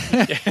lawnmower.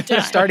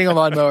 Starting a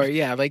lawnmower,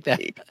 yeah, like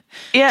that.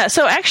 Yeah,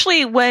 so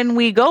actually when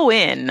we go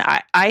in,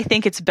 I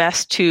think it's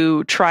best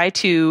to try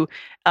to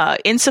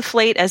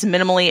insufflate as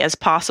minimally as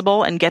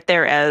possible and get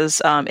there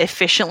as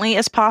efficiently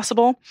as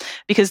possible,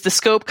 because the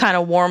scope kind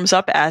of warms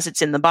up as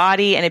it's in the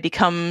body and it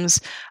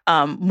becomes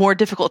more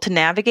difficult to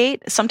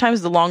navigate.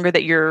 Sometimes the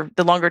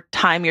longer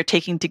time you're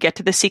taking to get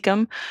to the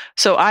cecum.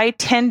 So I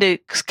tend to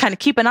kind of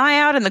keep an eye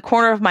out in the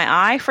corner of my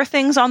eye for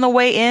things on the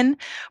way in,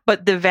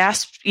 but the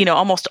vast,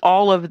 almost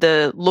all of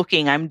the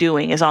looking I'm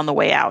doing is on the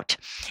way out.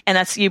 And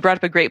you brought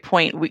up a great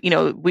point.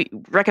 We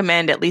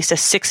recommend at least a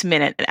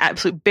 6-minute, an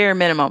absolute bare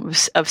minimum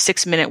of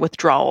 6-minute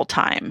withdrawal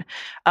time.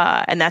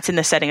 And that's in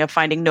the setting of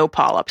finding no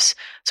polyps.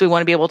 So we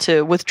want to be able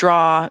to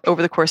withdraw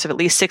over the course of at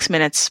least 6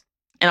 minutes.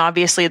 And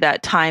obviously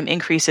that time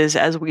increases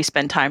as we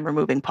spend time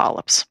removing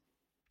polyps.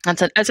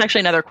 That's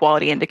actually another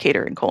quality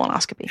indicator in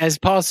colonoscopy. As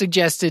Paul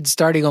suggested,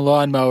 starting a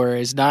lawnmower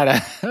is not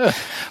a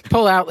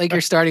pull out like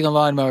you're starting a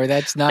lawnmower.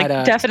 That's not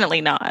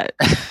definitely not.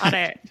 On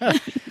it.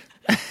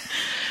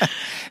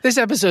 This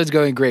episode's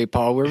going great,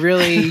 Paul. We're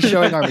really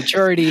showing our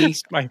maturity.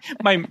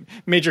 My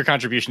major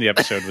contribution to the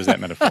episode was that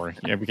metaphor.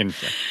 Yeah, we can.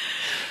 Yeah.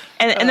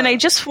 And then I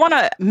just want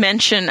to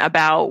mention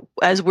about,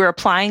 as we're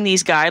applying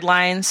these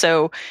guidelines,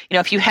 so,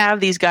 if you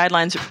have these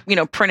guidelines,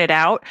 printed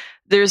out,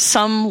 there's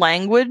some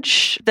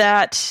language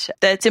that's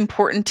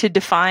important to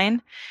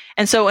define.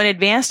 And so an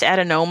advanced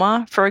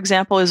adenoma, for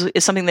example, is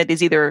something that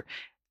is either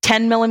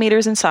 10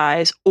 millimeters in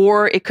size,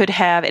 or it could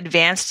have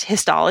advanced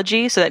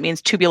histology. So that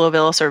means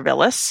tubulovillus or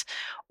villus,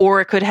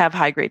 or it could have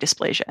high-grade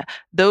dysplasia.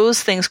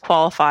 Those things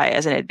qualify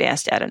as an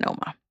advanced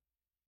adenoma.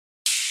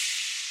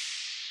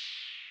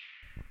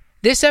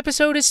 This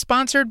episode is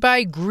sponsored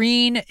by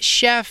Green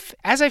Chef.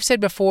 As I've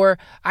said before,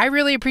 I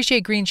really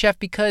appreciate Green Chef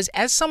because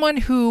as someone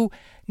who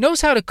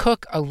knows how to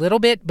cook a little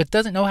bit but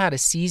doesn't know how to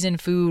season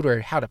food or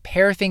how to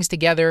pair things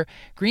together,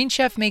 Green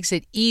Chef makes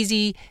it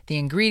easy. The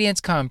ingredients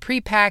come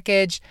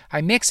prepackaged.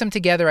 I mix them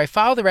together. I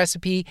follow the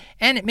recipe,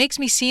 and it makes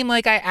me seem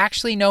like I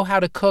actually know how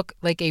to cook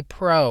like a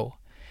pro.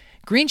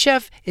 Green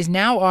Chef is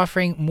now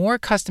offering more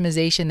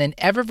customization than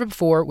ever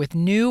before with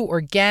new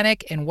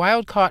organic and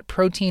wild-caught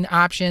protein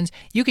options.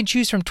 You can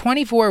choose from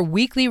 24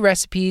 weekly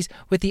recipes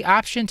with the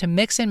option to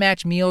mix and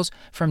match meals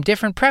from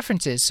different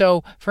preferences.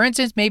 So, for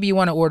instance, maybe you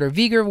want to order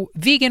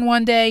vegan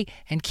one day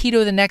and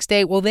keto the next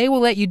day. Well, they will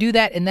let you do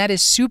that, and that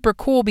is super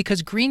cool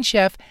because Green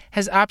Chef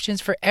has options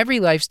for every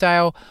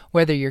lifestyle,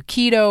 whether you're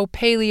keto,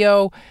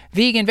 paleo,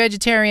 vegan,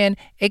 vegetarian,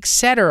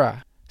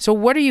 etc. So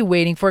what are you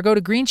waiting for? Go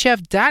to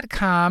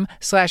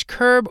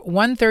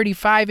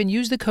greenchef.com/curb135 and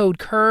use the code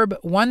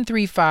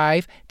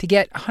curb135 to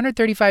get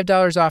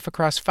 $135 off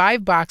across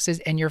 5 boxes,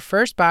 and your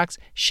first box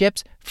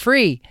ships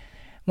free.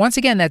 Once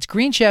again, that's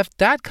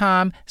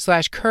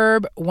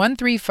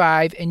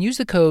greenchef.com/curb135 and use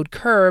the code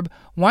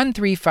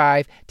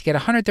curb135 to get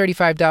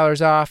 $135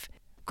 off.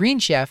 Green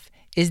Chef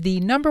is the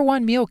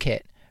 #1 meal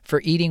kit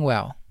for eating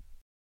well.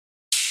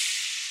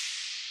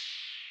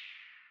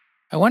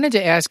 I wanted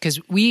to ask, because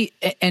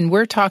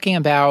we're talking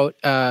about,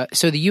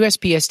 so the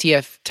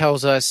USPSTF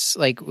tells us,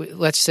 like,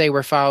 let's say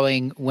we're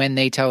following when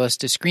they tell us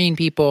to screen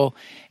people,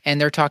 and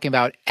they're talking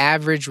about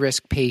average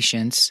risk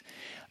patients.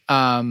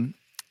 Can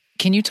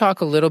you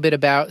talk a little bit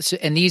about,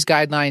 and these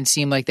guidelines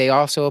seem like they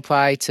also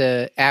apply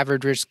to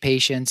average risk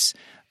patients.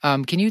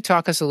 Can you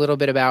talk us a little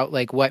bit about,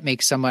 like, what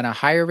makes someone a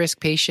higher risk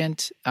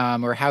patient,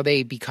 or how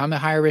they become a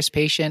higher risk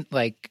patient,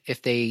 like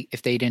if they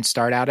didn't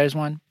start out as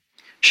one?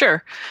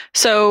 Sure.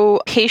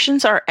 So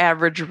patients are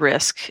average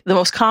risk. The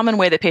most common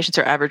way that patients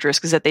are average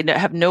risk is that they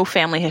have no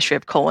family history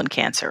of colon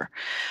cancer.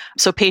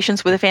 So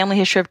patients with a family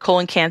history of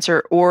colon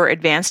cancer or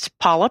advanced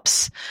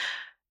polyps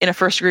in a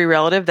first-degree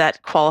relative,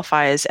 that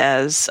qualifies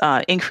as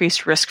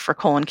increased risk for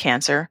colon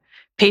cancer.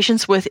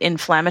 Patients with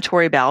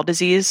inflammatory bowel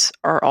disease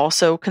are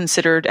also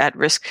considered at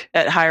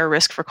higher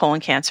risk for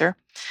colon cancer.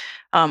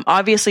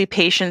 Obviously,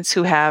 patients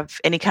who have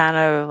any kind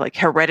of like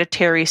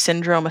hereditary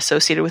syndrome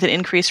associated with an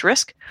increased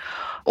risk,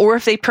 or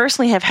if they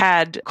personally have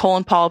had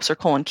colon polyps or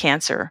colon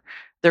cancer,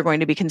 they're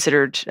going to be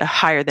considered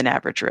higher than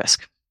average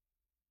risk.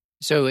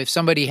 So if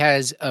somebody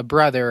has a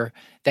brother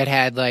that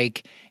had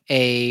like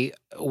a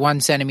 1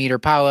 centimeter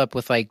polyp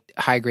with like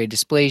high grade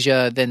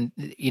dysplasia, then,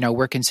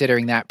 we're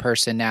considering that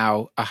person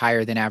now a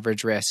higher than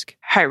average risk.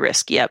 High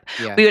risk. Yep.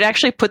 Yeah. We would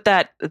actually put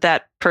that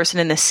person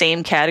in the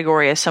same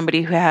category as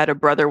somebody who had a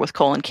brother with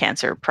colon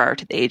cancer prior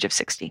to the age of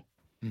 60.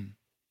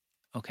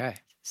 Okay.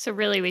 So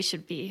really we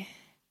should be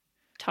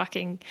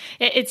talking.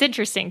 It's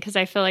interesting because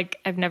I feel like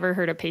I've never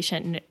heard a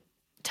patient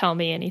tell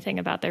me anything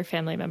about their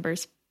family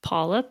member's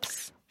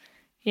polyps.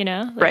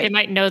 Right. They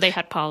might know they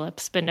had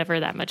polyps, but never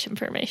that much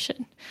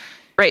information.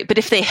 Right. But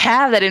if they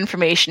have that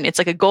information, it's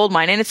like a gold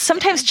mine. And it's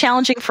sometimes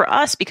challenging for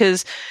us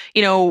because,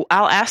 I'll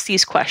ask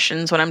these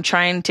questions when I'm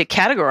trying to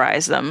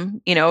categorize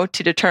them,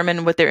 to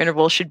determine what their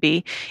interval should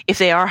be, if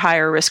they are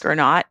higher risk or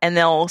not. And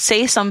they'll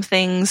say some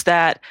things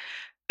that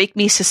make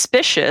me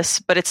suspicious,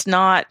 but it's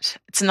not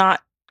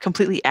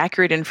completely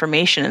accurate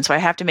information. And so I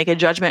have to make a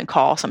judgment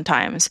call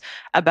sometimes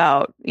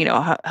about,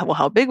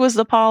 how big was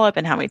the polyp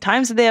and how many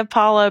times did they have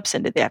polyps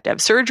and did they have to have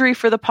surgery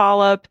for the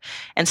polyp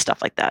and stuff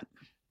like that.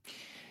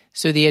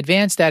 So the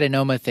advanced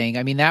adenoma thing,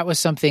 I mean, that was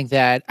something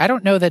that, I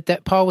don't know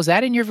that Paul, was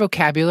that in your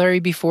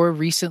vocabulary before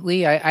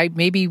recently? I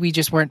maybe we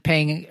just weren't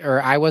paying,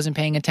 or I wasn't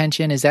paying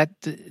attention. Is that,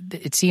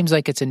 it seems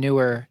like it's a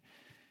newer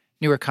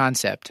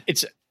concept.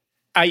 It's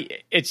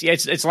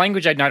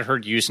language I'd not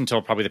heard used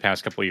until probably the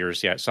past couple of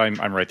years. Yeah, so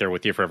I'm right there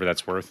with you for whatever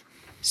that's worth.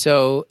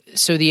 So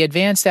the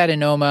advanced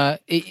adenoma,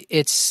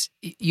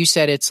 you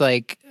said it's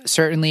like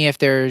certainly if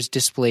there's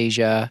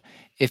dysplasia,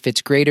 if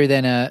it's greater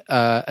than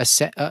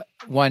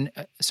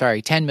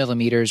 10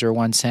 millimeters or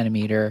 1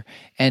 centimeter.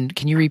 And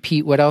can you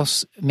repeat what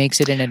else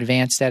makes it an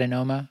advanced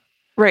adenoma?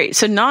 Right.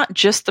 So not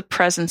just the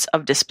presence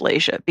of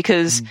dysplasia,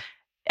 because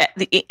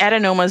the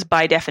adenomas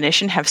by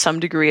definition have some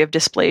degree of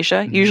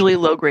dysplasia, usually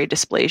low-grade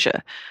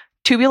dysplasia.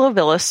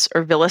 Tubulovillous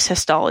or villous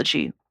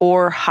histology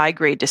or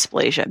high-grade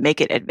dysplasia make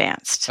it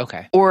advanced.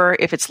 Okay. Or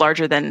if it's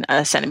larger than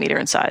a centimeter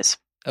in size.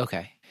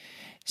 Okay.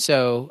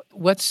 So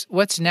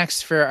what's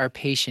next for our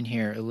patient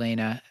here,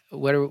 Elena?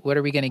 What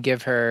are we going to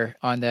give her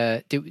on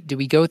the? Do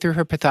we go through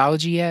her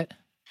pathology yet?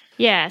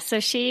 Yeah. So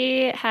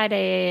she had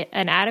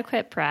an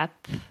adequate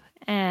prep,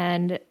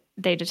 and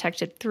they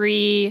detected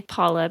 3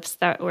 polyps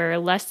that were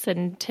less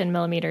than 10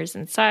 millimeters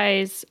in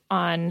size.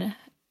 On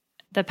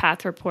the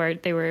path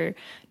report, they were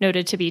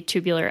noted to be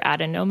tubular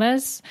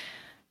adenomas.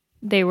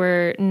 They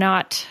were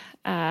not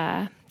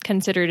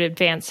considered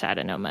advanced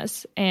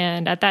adenomas.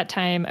 And at that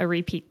time, a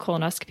repeat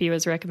colonoscopy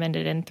was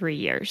recommended in 3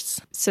 years.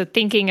 So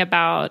thinking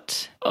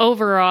about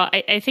overall,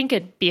 I think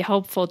it'd be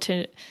helpful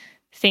to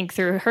think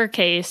through her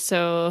case.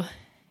 So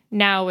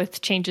now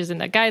with changes in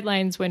the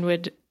guidelines, when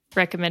would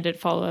recommended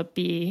follow-up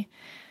be?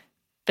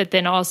 But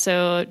then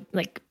also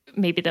like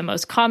maybe the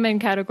most common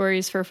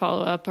categories for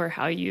follow-up or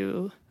how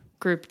you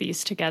group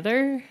these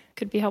together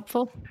could be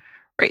helpful.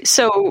 Right.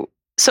 So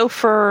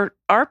for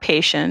our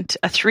patient,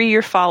 a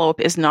 3-year follow-up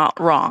is not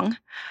wrong.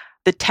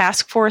 The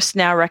task force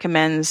now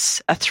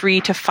recommends a 3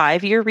 to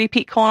 5 year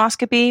repeat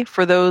colonoscopy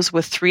for those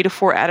with 3 to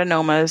 4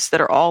 adenomas that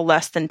are all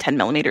less than 10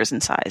 millimeters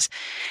in size.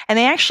 And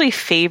they actually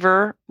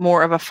favor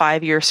more of a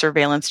 5-year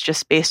surveillance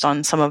just based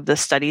on some of the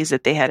studies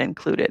that they had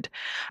included,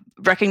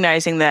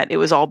 recognizing that it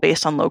was all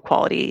based on low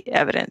quality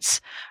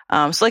evidence.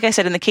 So like I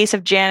said, in the case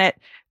of Janet,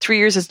 3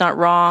 years is not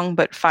wrong,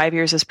 but 5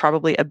 years is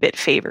probably a bit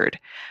favored.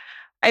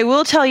 I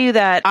will tell you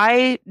that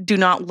I do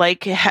not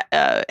like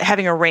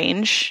having a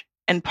range.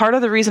 And part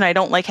of the reason I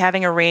don't like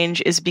having a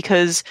range is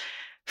because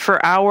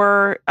for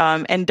our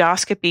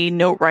endoscopy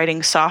note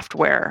writing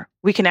software,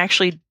 we can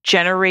actually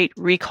generate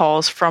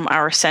recalls from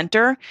our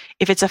center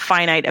if it's a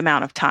finite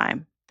amount of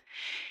time.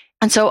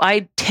 And so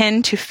I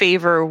tend to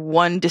favor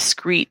one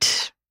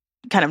discrete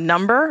kind of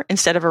number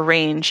instead of a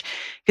range,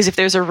 because if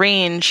there's a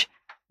range,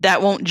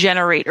 that won't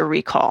generate a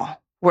recall.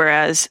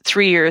 Whereas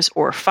 3 years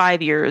or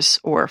 5 years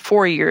or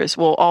 4 years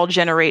will all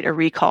generate a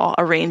recall.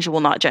 A range will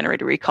not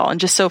generate a recall. And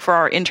just so for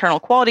our internal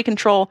quality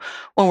control,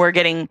 when we're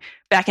getting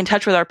back in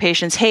touch with our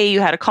patients, hey,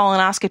 you had a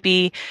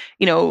colonoscopy,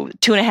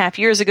 2.5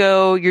 years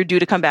ago, you're due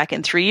to come back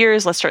in 3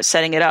 years. Let's start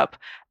setting it up.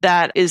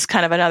 That is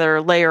kind of another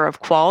layer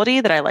of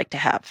quality that I like to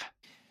have.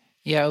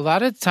 Yeah, a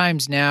lot of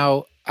times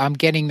now I'm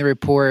getting the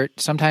report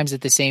sometimes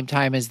at the same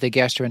time as the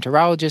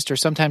gastroenterologist, or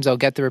sometimes I'll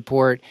get the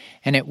report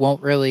and it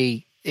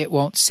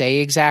won't say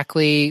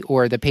exactly,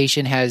 or the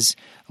patient has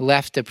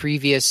left a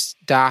previous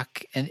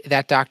doc and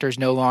that doctor is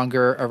no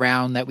longer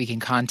around that we can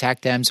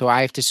contact them. So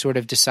I have to sort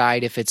of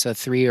decide if it's a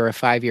 3 or a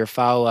 5 year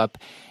follow-up.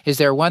 Is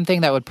there one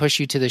thing that would push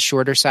you to the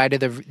shorter side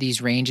of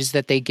these ranges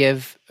that they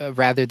give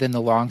rather than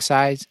the longer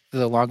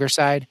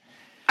side?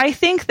 I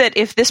think that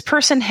if this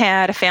person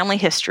had a family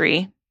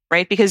history,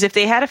 right? Because if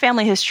they had a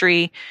family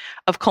history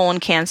of colon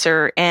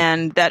cancer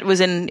and that was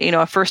in,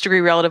 a first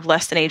degree relative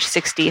less than age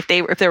 60, if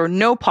there were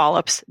no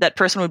polyps, that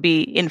person would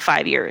be in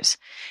 5 years.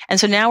 And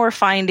so now we're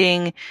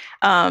finding,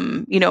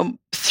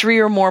 3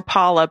 or more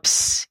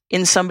polyps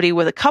in somebody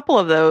with a couple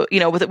of those,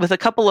 with a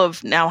couple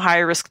of now high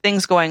risk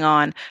things going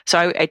on. So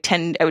I would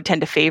tend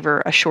to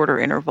favor a shorter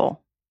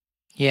interval.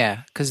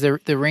 Yeah, because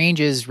the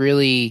ranges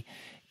really,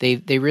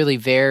 They really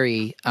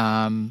vary.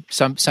 Some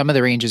of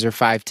the ranges are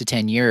 5 to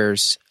 10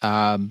 years,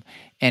 and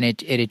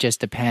it just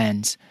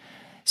depends.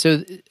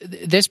 So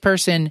this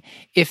person,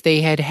 if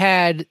they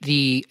had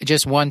the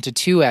just 1 to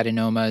 2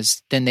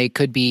 adenomas, then they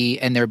could be,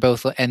 and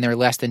they're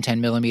less than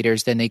 10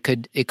 millimeters, then it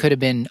could have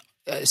been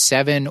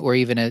 7 or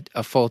even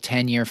a full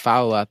 10-year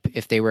follow up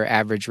if they were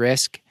average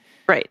risk.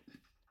 Right.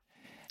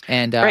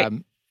 And right.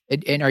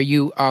 And are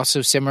you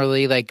also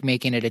similarly like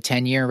making it a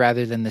 10-year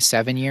rather than the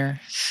 7-year?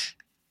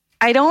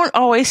 I don't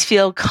always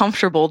feel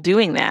comfortable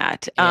doing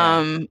that.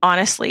 Yeah.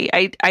 Honestly,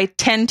 I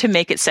tend to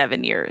make it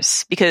 7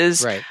 years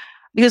because right.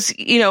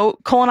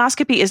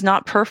 Colonoscopy is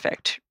not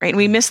perfect, right?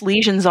 We miss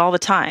lesions all the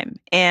time.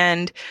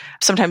 And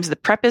sometimes the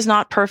prep is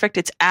not perfect.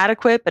 It's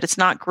adequate, but it's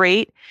not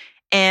great.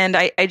 And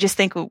I just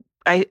think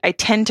I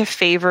tend to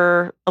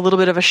favor a little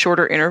bit of a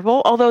shorter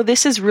interval, although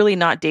this is really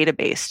not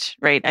data-based,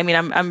 right? I mean,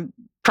 I'm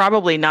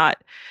probably not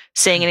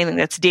saying anything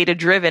that's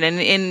data-driven.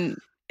 And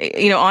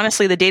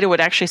honestly, the data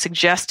would actually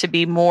suggest to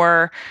be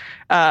more,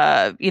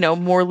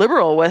 more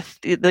liberal with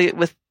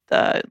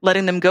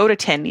letting them go to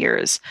 10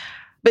 years.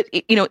 But,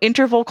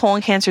 interval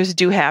colon cancers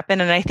do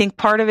happen. And I think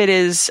part of it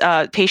is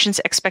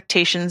patients'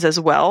 expectations as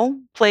well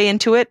play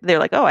into it. They're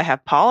like, oh, I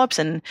have polyps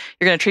and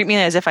you're going to treat me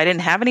as if I didn't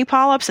have any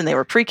polyps and they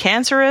were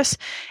precancerous.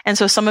 And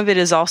so some of it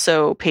is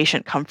also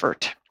patient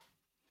comfort.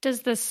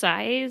 Does the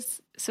size,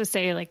 so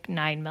say like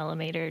 9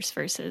 millimeters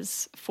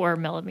versus 4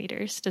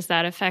 millimeters, does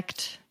that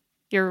affect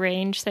your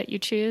range that you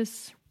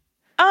choose?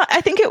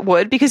 I think it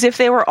would, because if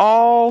they were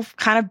all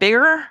kind of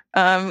bigger,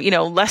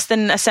 less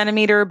than a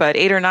centimeter, but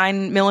 8 or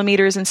 9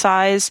 millimeters in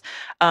size,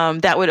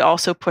 that would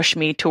also push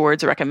me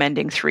towards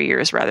recommending 3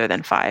 years rather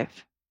than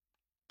 5.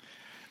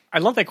 I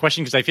love that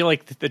question because I feel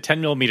like the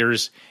 10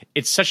 millimeters,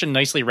 it's such a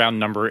nicely round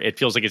number. It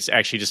feels like it's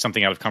actually just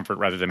something out of comfort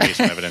rather than based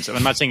on evidence. And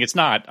I'm not saying it's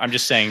not. I'm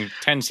just saying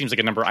 10 seems like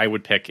a number I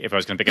would pick if I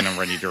was going to pick a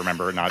number I need to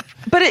remember, not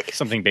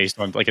something based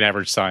on like an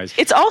average size.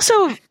 It's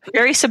also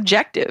very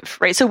subjective,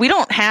 right? So we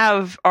don't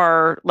have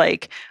our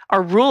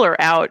ruler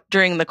out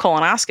during the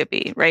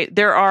colonoscopy, right?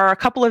 There are a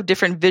couple of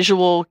different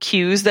visual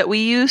cues that we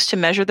use to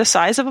measure the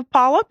size of a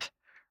polyp.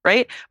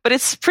 Right? But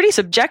it's pretty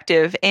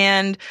subjective.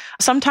 And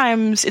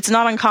sometimes it's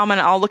not uncommon.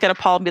 I'll look at a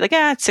polyp and be like,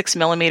 it's 6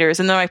 millimeters.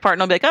 And then my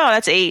partner will be like, oh,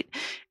 that's 8.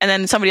 And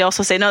then somebody else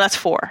will say, no, that's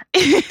 4.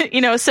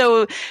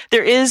 So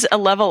there is a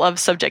level of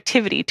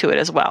subjectivity to it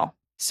as well.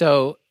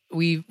 So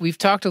we've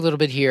talked a little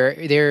bit here.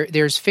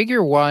 There's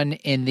figure 1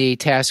 in the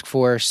task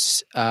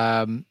force,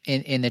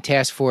 in the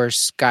task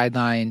force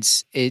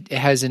guidelines. It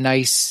has a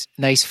nice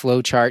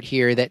flow chart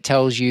here that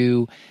tells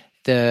you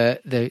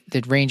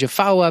the range of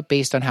follow-up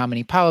based on how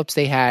many polyps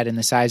they had and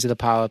the size of the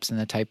polyps and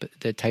the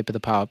type of the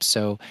polyps.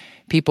 So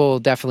people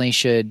definitely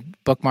should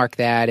bookmark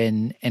that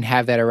and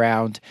have that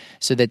around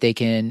so that they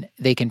can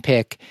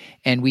pick.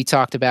 And we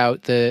talked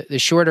about the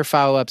shorter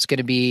follow-up's going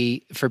to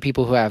be for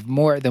people who have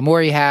more. The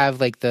more you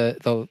have, like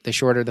the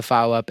shorter the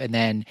follow-up. And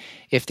then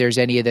if there's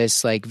any of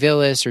this like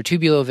villus or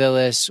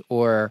tubulovillus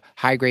or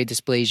high-grade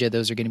dysplasia,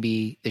 those are going to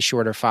be the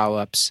shorter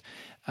follow-ups.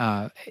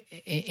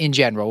 In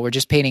general, we're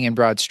just painting in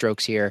broad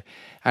strokes here.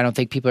 I don't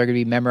think people are going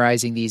to be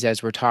memorizing these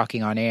as we're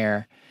talking on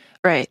air.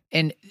 Right.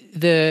 And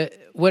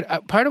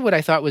part of what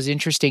I thought was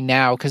interesting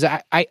now, because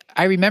I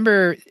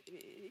remember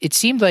it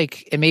seemed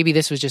like, and maybe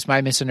this was just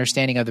my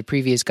misunderstanding of the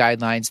previous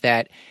guidelines,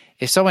 that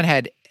if someone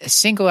had a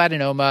single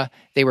adenoma,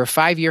 they were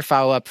 5-year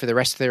follow-up for the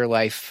rest of their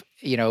life,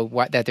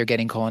 that they're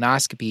getting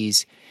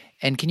colonoscopies.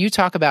 And can you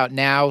talk about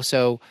now,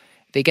 so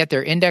they get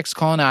their index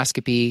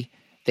colonoscopy,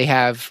 they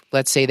have,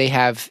 let's say they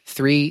have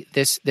 3,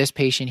 this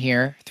patient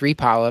here, 3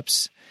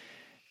 polyps.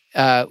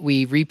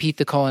 We repeat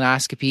the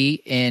colonoscopy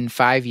in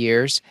 5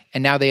 years,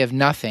 and now they have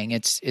nothing.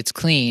 It's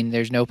clean.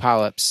 There's no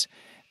polyps.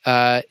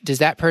 Does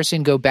that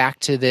person go back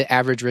to the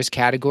average risk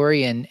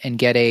category and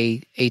get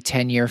a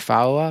 10-year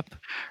follow-up?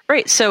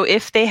 Right. So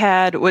if they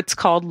had what's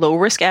called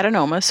low-risk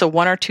adenoma, so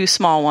 1 or 2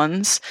 small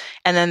ones,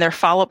 and then their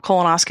follow-up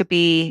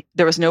colonoscopy,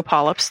 there was no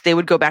polyps, they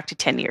would go back to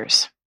 10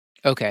 years.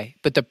 Okay.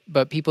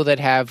 But people that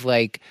have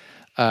like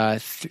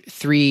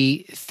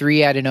three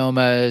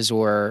adenomas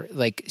or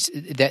like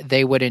that,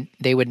 they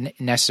wouldn't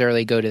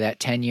necessarily go to that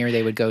 10-year.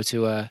 They would go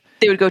to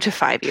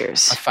 5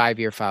 years. A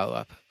 5-year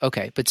follow-up.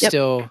 Okay. But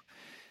still,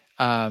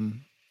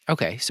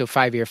 okay. So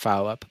 5-year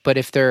follow-up. But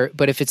if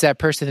it's that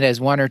person that has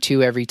 1 or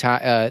 2 every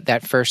time,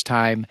 that first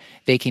time,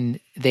 they can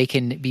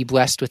be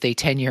blessed with a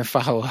 10-year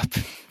follow-up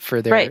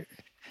for their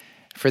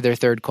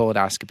third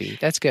colonoscopy.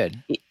 That's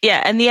good.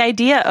 Yeah. And the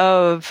idea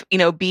of,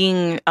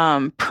 being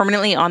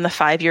permanently on the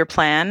 5-year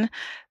plan,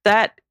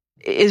 that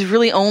is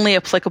really only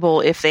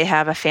applicable if they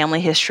have a family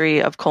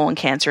history of colon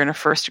cancer in a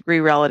first-degree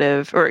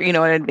relative or, an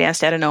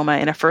advanced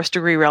adenoma in a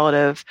first-degree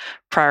relative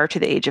prior to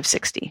the age of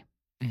 60.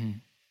 Mm-hmm.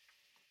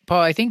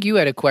 Paul, I think you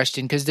had a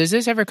question, because does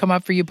this ever come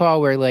up for you,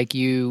 Paul, where like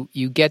you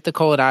get the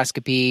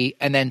colonoscopy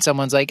and then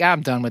someone's like,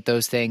 I'm done with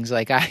those things.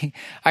 Like I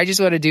just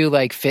want to do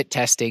like fit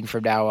testing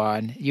from now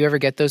on. You ever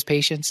get those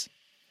patients?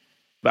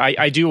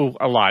 I do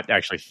a lot,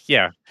 actually.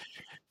 Yeah.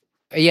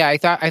 Yeah.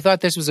 I thought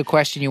this was a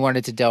question you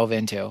wanted to delve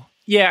into.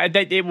 Yeah,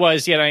 it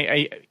was.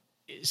 Yeah.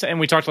 And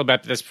we talked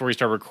about this before we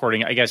started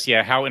recording. I guess,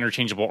 yeah, how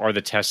interchangeable are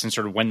the tests and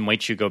sort of when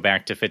might you go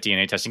back to fit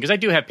DNA testing? Because I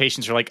do have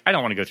patients who are like, I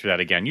don't want to go through that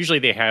again. Usually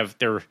they have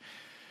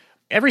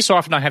every so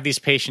often I have these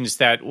patients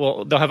that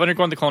they'll have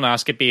undergone the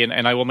colonoscopy,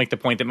 and I will make the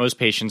point that most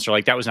patients are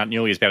like, that was not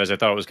nearly as bad as I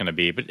thought it was going to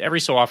be. But every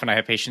so often I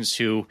have patients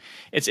who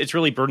it's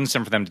really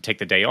burdensome for them to take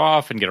the day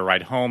off and get a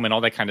ride home and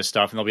all that kind of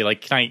stuff. And they'll be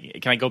like, can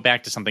I go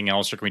back to something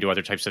else, or can we do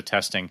other types of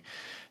testing?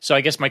 So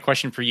I guess my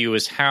question for you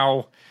is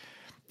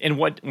in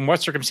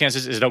what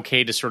circumstances is it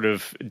okay to sort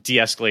of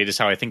de-escalate is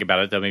how I think about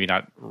it, though maybe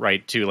not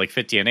right, to like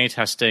fit DNA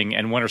testing,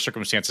 and what are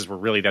circumstances where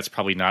really that's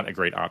probably not a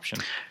great option?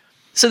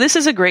 So this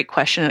is a great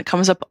question. It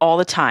comes up all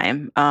the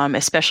time,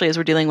 especially as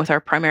we're dealing with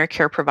our primary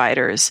care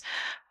providers.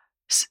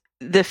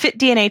 The fit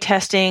DNA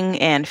testing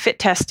and fit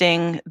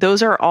testing,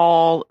 those are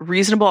all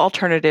reasonable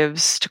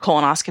alternatives to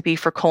colonoscopy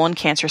for colon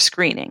cancer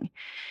screening.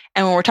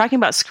 And when we're talking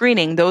about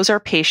screening, those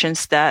are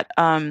patients that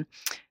have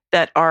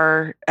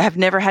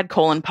never had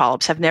colon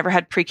polyps, have never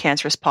had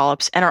precancerous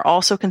polyps, and are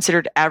also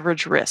considered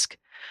average risk.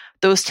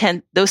 Those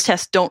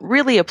tests don't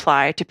really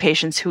apply to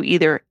patients who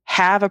either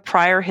have a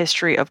prior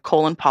history of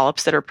colon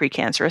polyps that are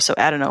precancerous, so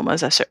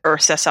adenomas or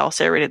sessile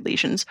serrated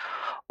lesions,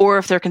 or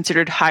if they're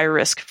considered high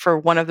risk for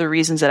one of the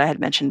reasons that I had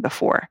mentioned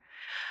before.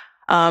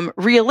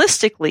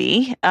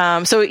 Realistically,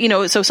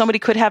 so somebody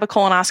could have a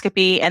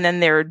colonoscopy and then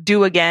they're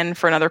due again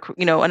for another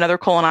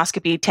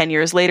colonoscopy 10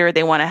 years later.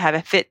 They want to have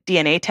a fit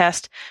DNA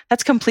test.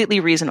 That's completely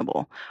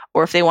reasonable.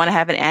 Or if they want to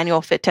have an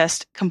annual fit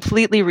test,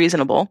 completely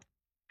reasonable.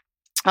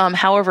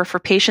 However, for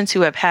patients who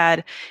have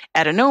had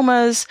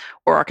adenomas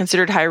or are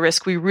considered high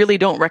risk, we really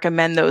don't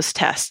recommend those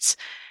tests.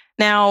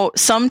 Now,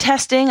 some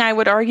testing, I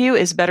would argue,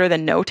 is better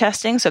than no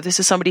testing. So if this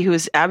is somebody who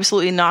is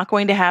absolutely not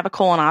going to have a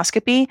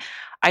colonoscopy,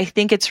 I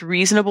think it's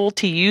reasonable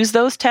to use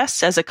those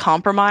tests as a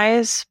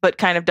compromise, but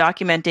kind of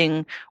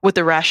documenting what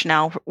the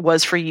rationale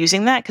was for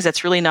using that, because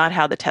that's really not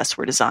how the tests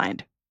were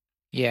designed.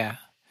 Yeah.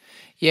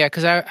 Yeah,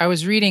 because I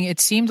was reading, it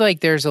seemed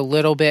like there's a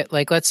little bit,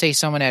 like let's say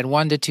someone had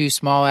 1 to 2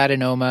 small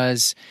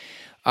adenomas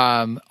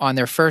on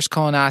their first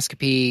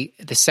colonoscopy,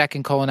 the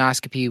second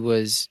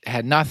colonoscopy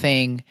had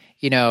nothing,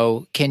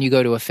 can you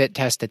go to a fit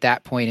test at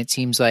that point? It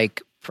seems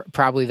like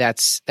probably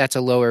that's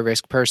a lower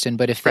risk person,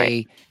 but if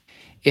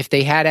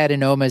they had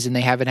adenomas and they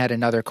haven't had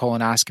another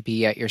colonoscopy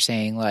yet, you're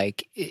saying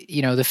like,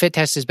 the fit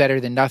test is better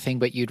than nothing,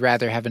 but you'd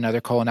rather have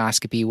another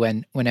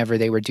colonoscopy whenever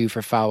they were due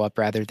for follow-up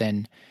rather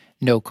than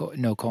no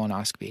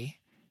colonoscopy.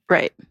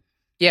 Right.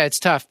 Yeah,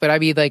 it's tough, but I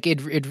mean, like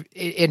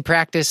in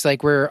practice,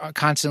 like we're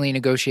constantly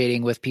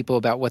negotiating with people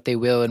about what they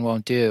will and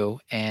won't do,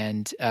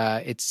 and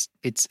I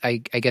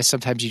guess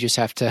sometimes you just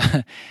have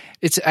to.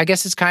 I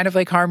guess it's kind of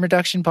like harm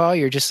reduction, Paul.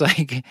 You're just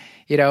like,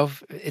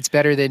 it's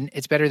better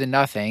than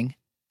nothing.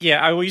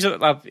 Yeah, I will use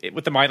it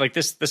with the mind like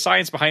this. The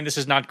science behind this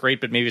is not great,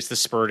 but maybe it's the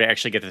spur to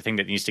actually get the thing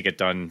that needs to get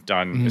done.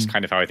 Is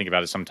kind of how I think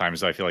about it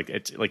sometimes. I feel like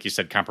it's like you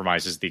said,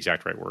 compromise is the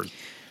exact right word.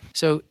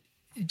 So,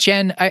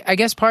 Jen, I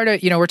guess part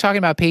of, we're talking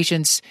about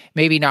patients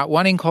maybe not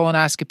wanting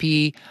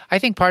colonoscopy. I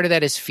think part of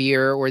that is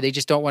fear, or they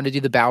just don't want to do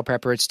the bowel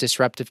prep, or it's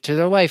disruptive to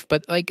their life.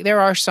 But like there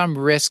are some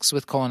risks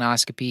with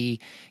colonoscopy.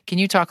 Can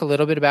you talk a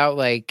little bit about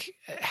like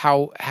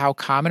how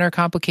common are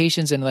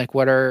complications, and like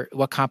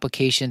what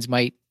complications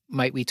might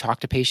we talk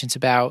to patients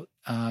about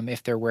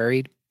if they're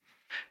worried?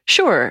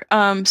 Sure.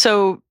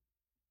 So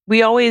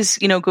we always,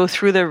 go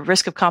through the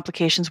risk of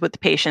complications with the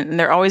patient, and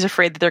they're always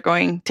afraid that they're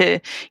going to,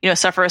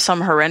 suffer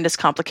some horrendous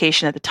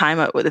complication at the time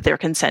that they're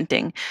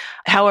consenting.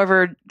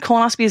 However,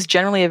 colonoscopy is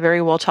generally a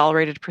very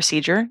well-tolerated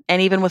procedure,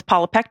 and even with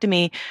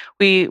polypectomy,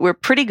 we're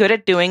pretty good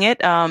at doing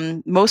it.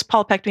 Most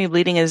polypectomy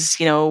bleeding is,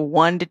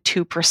 1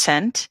 to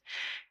 2%.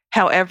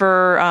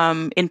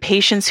 However, in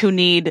patients who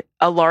need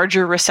a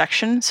larger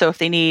resection, so if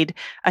they need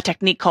a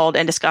technique called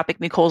endoscopic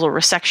mucosal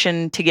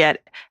resection to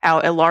get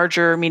out a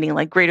larger, meaning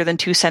like greater than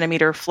 2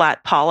 centimeter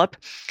flat polyp,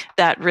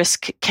 that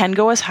risk can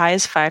go as high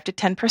as 5 to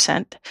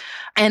 10%.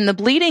 And the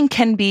bleeding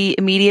can be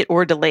immediate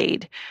or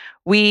delayed.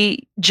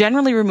 We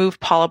generally remove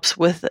polyps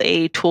with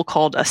a tool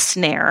called a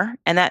snare,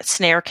 and that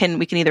snare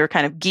we can either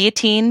kind of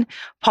guillotine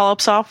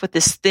polyps off with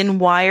this thin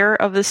wire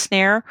of the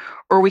snare,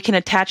 or we can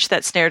attach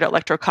that snare to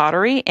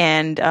electrocautery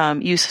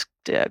and use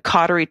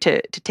cautery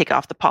to take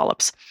off the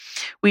polyps.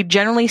 We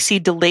generally see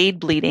delayed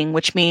bleeding,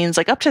 which means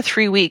like up to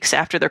 3 weeks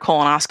after their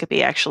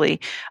colonoscopy, actually.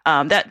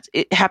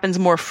 It happens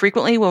more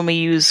frequently when we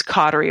use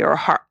cautery or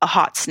a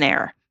hot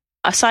snare.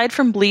 Aside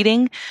from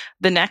bleeding,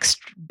 the next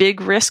big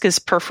risk is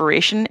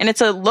perforation, and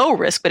it's a low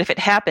risk, but if it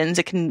happens,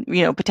 it can,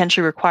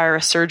 potentially require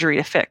a surgery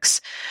to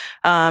fix.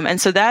 And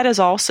so that is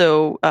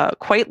also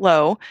quite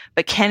low,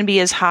 but can be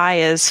as high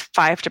as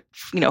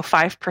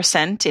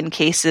 5% in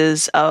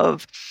cases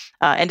of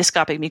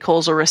endoscopic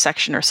mucosal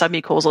resection or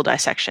submucosal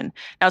dissection.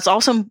 Now, it's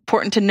also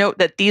important to note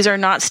that these are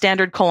not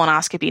standard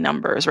colonoscopy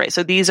numbers, right?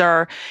 So these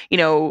are,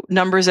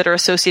 numbers that are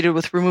associated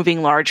with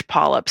removing large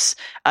polyps.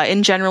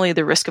 In generally,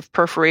 the risk of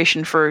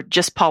perforation for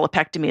just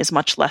polypectomy is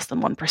much less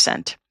than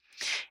 1%.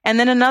 And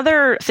then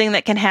another thing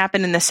that can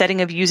happen in the setting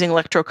of using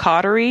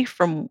electrocautery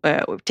from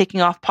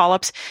taking off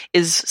polyps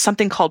is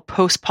something called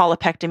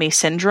post-polypectomy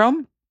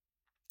syndrome.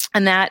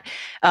 And that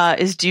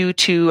is due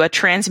to a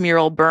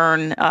transmural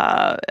burn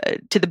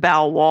to the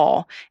bowel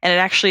wall. And it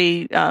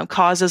actually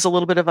causes a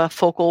little bit of a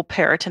focal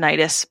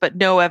peritonitis, but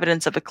no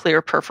evidence of a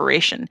clear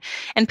perforation.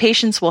 And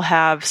patients will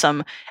have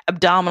some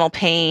abdominal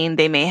pain.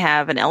 They may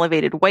have an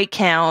elevated white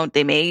count.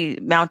 They may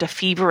mount a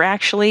fever,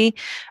 actually,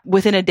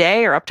 within a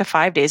day or up to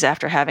 5 days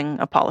after having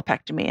a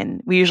polypectomy.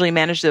 And we usually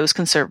manage those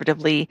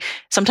conservatively.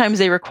 Sometimes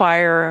they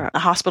require a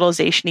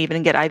hospitalization, even,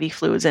 and get IV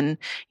fluids and,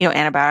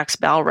 antibiotics,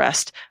 bowel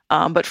rest.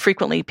 But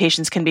frequently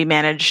patients can be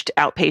managed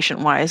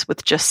outpatient-wise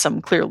with just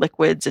some clear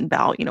liquids and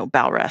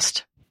bowel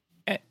rest.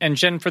 And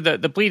Jen, for the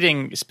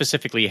bleeding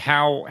specifically,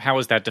 how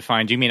is that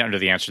defined? You may not know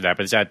the answer to that,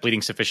 but is that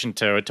bleeding sufficient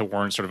to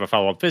warrant sort of a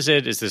follow-up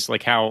visit? Is this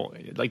like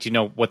do you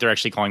know what they're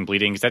actually calling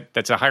bleeding?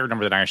 That's a higher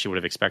number than I actually would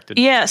have expected.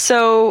 Yeah,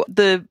 so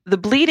the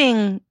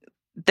bleeding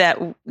that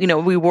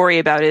we worry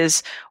about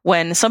is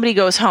when somebody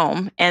goes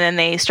home and then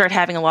they start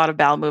having a lot of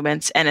bowel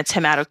movements, and it's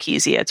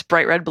hematochezia. It's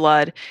bright red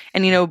blood,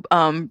 and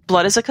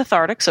blood is a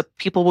cathartic, so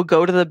people will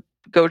go to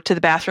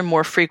the bathroom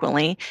more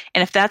frequently.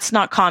 And if that's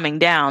not calming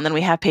down, then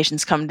we have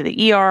patients come to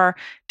the ER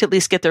to at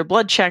least get their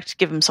blood checked,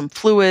 give them some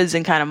fluids,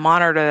 and kind of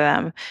monitor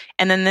them.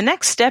 And then the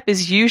next step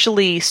is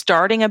usually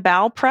starting a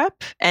bowel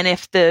prep. And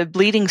if the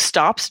bleeding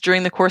stops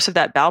during the course of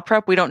that bowel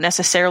prep, we don't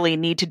necessarily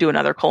need to do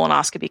another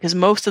colonoscopy because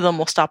most of them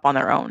will stop on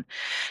their own.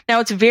 Now,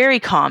 it's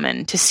very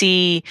common to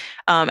see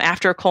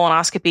after a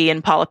colonoscopy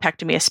and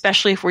polypectomy,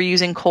 especially if we're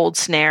using cold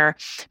snare,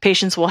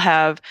 patients will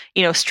have,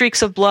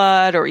 streaks of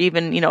blood or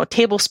even, a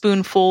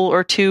tablespoonful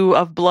or two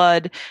of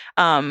blood,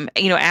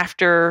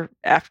 after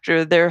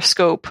their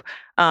scope.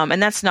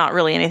 And that's not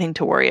really anything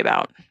to worry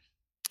about.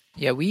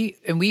 Yeah,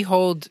 we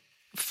hold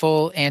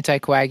full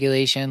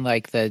anticoagulation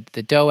like the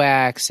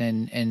DOACs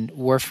and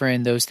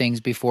warfarin, those things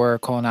before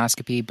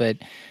colonoscopy, but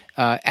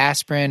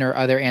aspirin or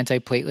other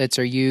antiplatelets,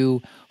 are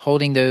you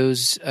holding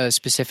those a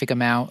specific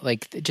amount,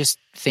 like just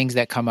things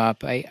that come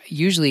up? I'm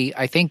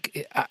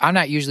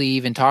not usually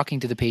even talking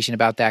to the patient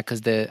about that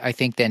because I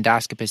think the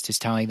endoscopist is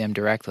telling them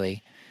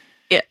directly.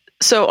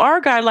 So our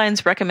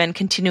guidelines recommend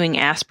continuing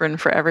aspirin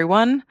for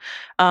everyone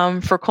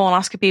for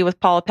colonoscopy with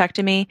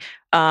polypectomy,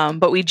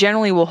 but we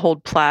generally will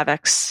hold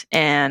Plavix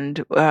and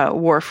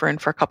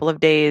warfarin for a couple of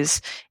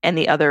days, and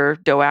the other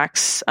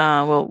DOACs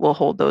we'll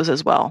hold those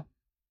as well.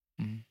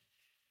 Mm-hmm.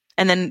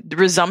 And then the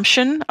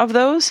resumption of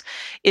those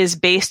is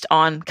based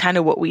on kind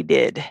of what we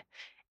did.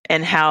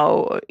 and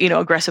how,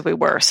 aggressive we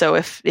were. So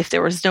if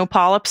there was no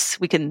polyps,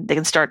 they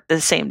can start the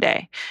same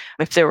day.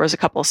 If there was a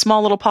couple of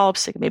small little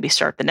polyps, they can maybe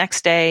start the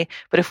next day.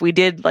 But if we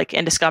did like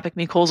endoscopic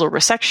mucosal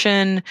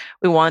resection,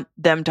 we want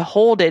them to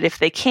hold it if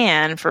they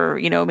can for,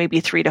 maybe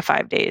 3 to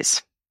 5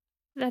 days.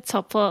 That's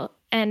helpful.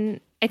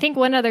 And I think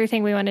one other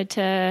thing we wanted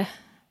to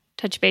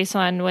touch base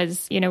on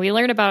was, we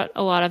learn about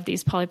a lot of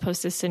these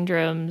polyposis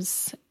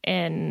syndromes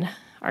in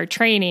our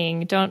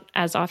training, don't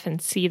as often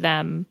see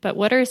them. But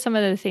what are some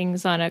of the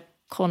things on a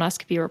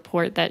colonoscopy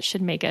report that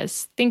should make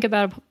us think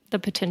about the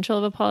potential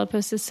of a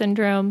polyposis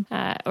syndrome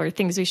or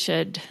things we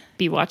should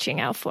be watching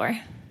out for?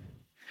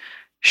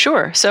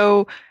 Sure.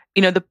 So,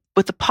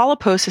 with the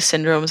polyposis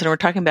syndromes, and we're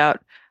talking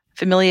about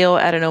familial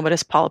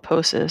adenomatous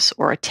polyposis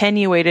or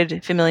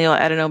attenuated familial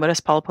adenomatous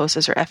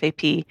polyposis or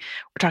FAP.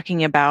 We're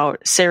talking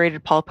about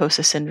serrated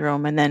polyposis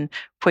syndrome and then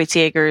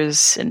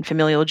Poitsiegger's and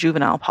familial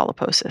juvenile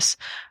polyposis.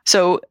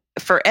 So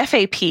for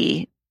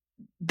FAP,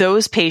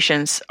 those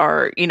patients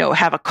are,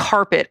 have a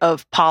carpet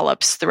of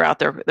polyps throughout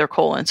their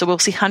colon. So we'll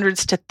see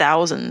hundreds to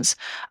thousands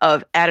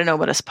of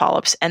adenomatous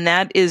polyps, and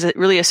that is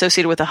really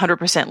associated with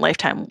 100%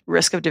 lifetime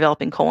risk of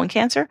developing colon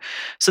cancer.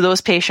 So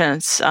those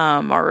patients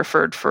are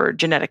referred for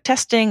genetic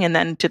testing and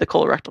then to the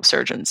colorectal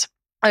surgeons.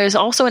 There's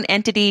also an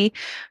entity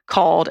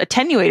called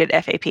attenuated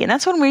FAP, and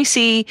that's when we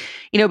see,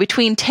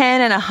 between 10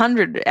 and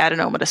 100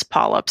 adenomatous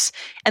polyps,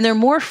 and they're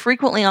more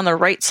frequently on the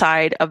right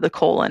side of the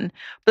colon,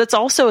 but it's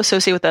also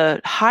associated with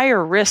a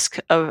higher risk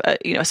of,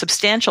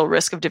 substantial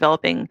risk of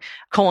developing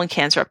colon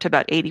cancer, up to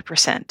about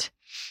 80%.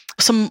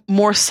 Some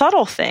more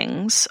subtle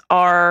things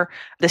are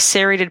the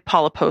serrated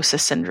polyposis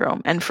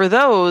syndrome. And for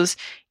those,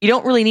 you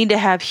don't really need to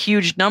have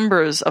huge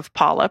numbers of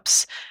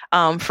polyps.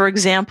 For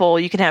example,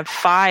 you can have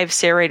 5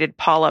 serrated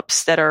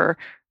polyps that are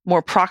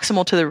more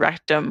proximal to the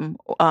rectum,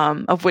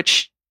 of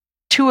which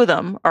 2 of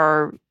them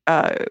are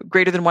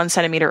greater than 1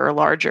 centimeter or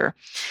larger.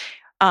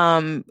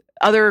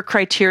 Other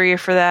criteria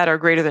for that are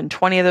greater than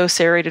 20 of those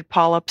serrated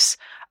polyps.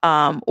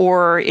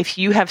 Or if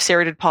you have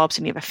serrated polyps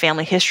and you have a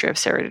family history of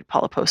serrated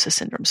polyposis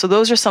syndrome. So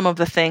those are some of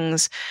the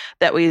things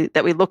that we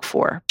look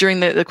for during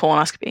the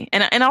colonoscopy.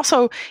 And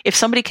also, if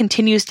somebody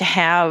continues to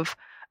have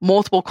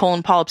multiple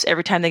colon polyps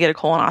every time they get a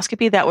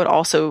colonoscopy, that would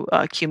also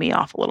cue me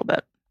off a little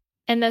bit.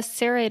 And the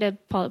serrated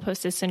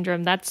polyposis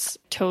syndrome, that's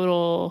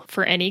total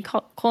for any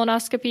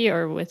colonoscopy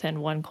or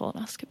within one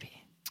colonoscopy?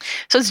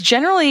 So it's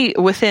generally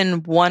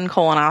within one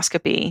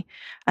colonoscopy.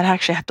 I'd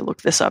actually have to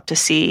look this up to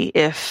see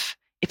if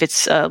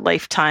it's a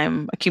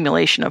lifetime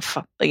accumulation of,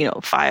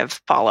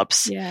 5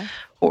 polyps. Yeah.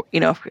 Or,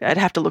 I'd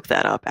have to look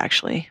that up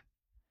actually.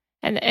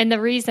 And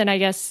the reason, I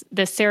guess,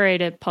 the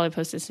serrated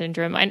polyposis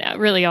syndrome, and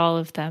really all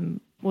of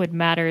them would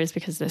matter, is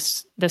because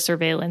the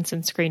surveillance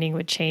and screening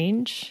would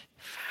change.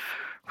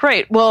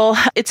 Right. Well,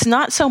 it's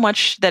not so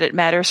much that it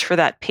matters for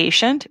that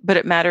patient, but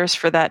it matters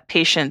for that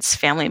patient's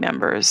family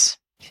members.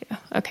 Yeah.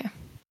 Okay.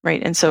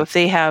 Right. And so if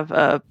they have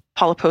a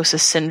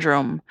polyposis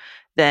syndrome,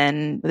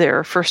 then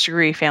their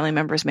first-degree family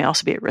members may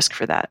also be at risk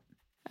for that.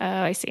 Oh,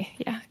 I see.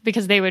 Yeah,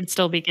 because they would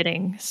still be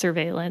getting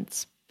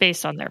surveillance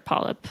based on their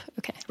polyp.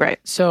 Okay. Right.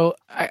 So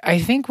I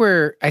think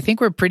we're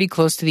pretty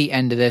close to the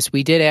end of this.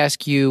 We did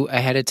ask you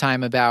ahead of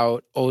time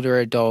about older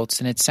adults,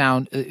 and it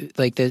sounds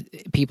like the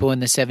people in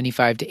the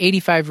 75 to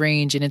 85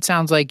 range, and it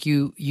sounds like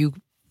you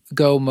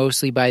go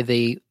mostly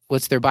by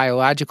what's their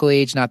biological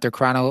age, not their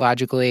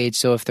chronological age.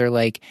 So if they're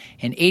like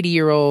an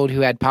 80-year-old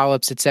who had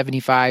polyps at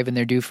 75 and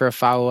they're due for a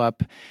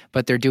follow-up,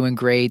 but they're doing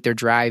great, they're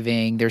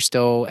driving, they're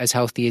still as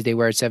healthy as they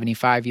were at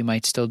 75, you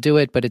might still do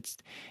it. But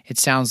it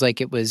sounds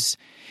like it was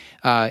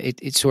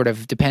it sort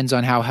of depends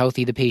on how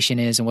healthy the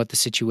patient is and what the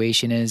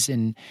situation is.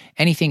 And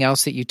anything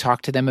else that you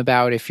talk to them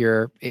about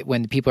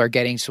when people are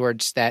getting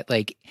towards that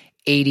like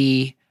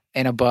 80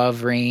 and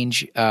above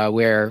range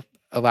where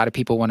a lot of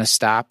people want to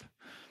stop?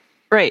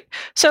 Right.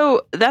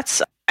 So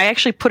I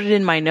actually put it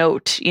in my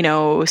note,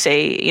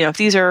 say, if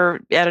these are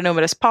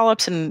adenomatous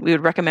polyps and we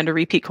would recommend a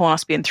repeat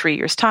colonoscopy in 3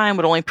 years' time,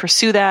 would only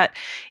pursue that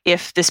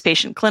if this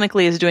patient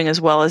clinically is doing as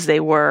well as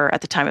they were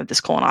at the time of this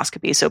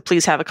colonoscopy. So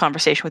please have a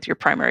conversation with your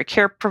primary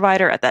care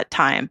provider at that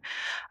time.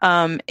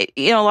 A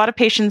lot of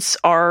patients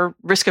are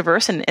risk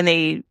averse and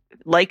they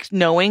like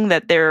knowing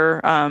that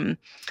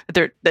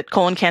that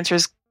colon cancer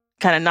is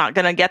kind of not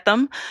going to get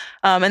them.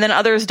 And then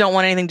others don't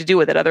want anything to do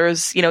with it.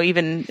 Others,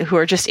 even who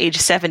are just age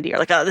 70 are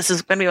like, oh, this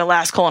is going to be my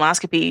last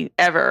colonoscopy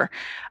ever.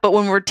 But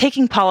when we're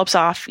taking polyps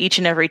off each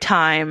and every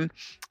time,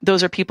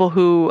 those are people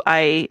who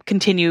I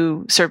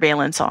continue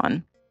surveillance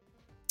on.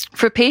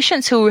 For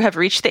patients who have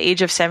reached the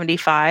age of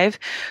 75,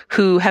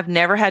 who have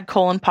never had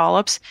colon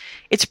polyps,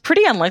 it's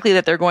pretty unlikely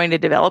that they're going to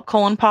develop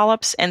colon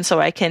polyps. And so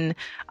I can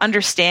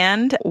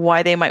understand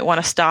why they might want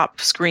to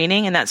stop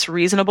screening, and that's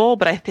reasonable,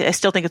 but I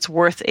still think it's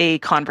worth a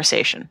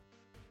conversation.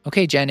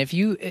 Okay, Jen, if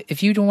you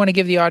don't want to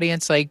give the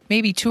audience like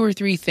maybe 2 or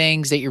 3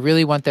 things that you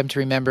really want them to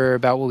remember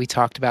about what we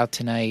talked about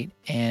tonight.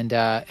 And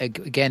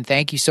again,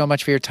 thank you so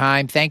much for your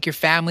time. Thank your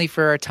family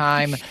for our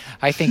time.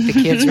 I think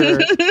the kids are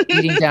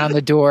beating down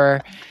the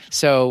door,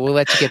 so we'll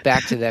let you get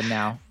back to them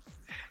now.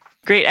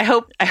 Great. I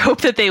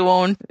hope that they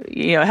won't,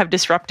 have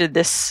disrupted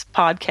this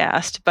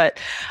podcast. But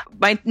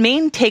my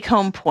main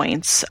take-home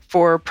points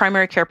for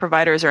primary care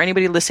providers or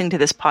anybody listening to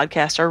this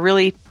podcast are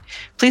really,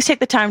 please take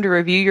the time to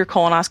review your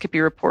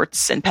colonoscopy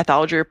reports and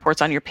pathology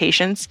reports on your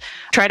patients.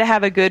 Try to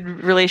have a good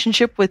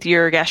relationship with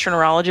your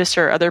gastroenterologist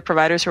or other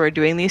providers who are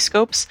doing these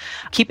scopes.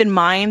 Keep in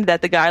mind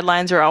that the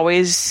guidelines are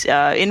always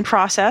in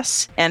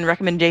process and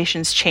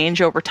recommendations change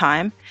over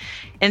time.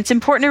 And it's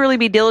important to really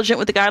be diligent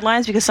with the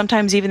guidelines because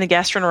sometimes even the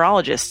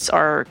gastroenterologists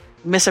are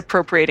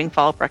misappropriating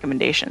follow-up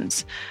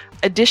recommendations.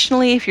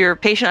 Additionally, if your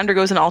patient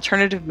undergoes an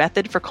alternative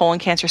method for colon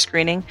cancer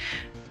screening,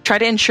 try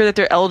to ensure that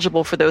they're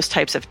eligible for those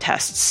types of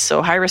tests.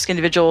 So high-risk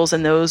individuals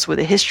and those with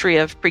a history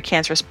of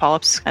precancerous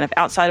polyps, kind of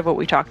outside of what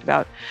we talked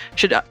about,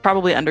 should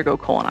probably undergo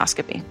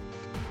colonoscopy.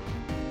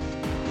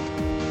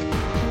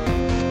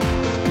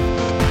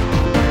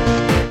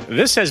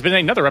 This has been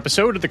another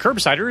episode of The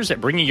Curbsiders,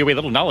 bringing you a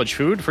little knowledge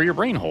food for your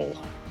brain hole.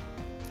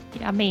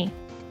 Yummy.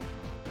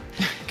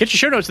 Get your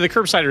show notes at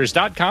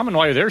thecurbsiders.com, and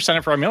while you're there, sign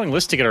up for our mailing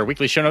list to get our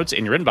weekly show notes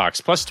in your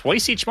inbox. Plus,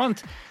 twice each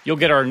month, you'll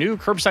get our new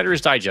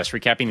Curbsiders Digest,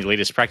 recapping the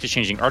latest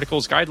practice-changing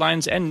articles,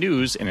 guidelines, and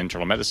news in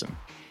internal medicine.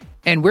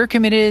 And we're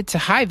committed to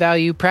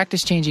high-value,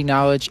 practice-changing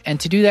knowledge. And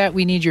to do that,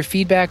 we need your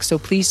feedback. So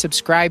please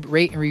subscribe,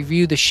 rate, and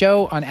review the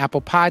show on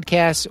Apple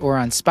Podcasts or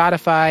on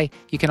Spotify.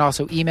 You can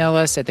also email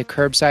us at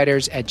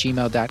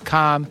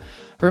thecurbsiders@gmail.com.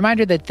 A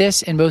reminder that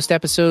this and most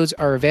episodes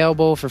are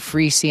available for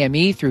free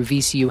CME through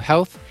VCU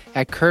Health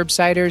at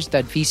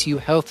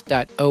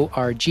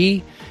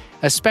curbsiders.vcuhealth.org.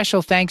 A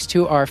special thanks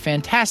to our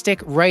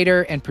fantastic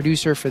writer and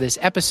producer for this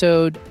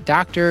episode,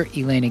 Dr.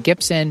 Elena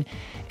Gibson,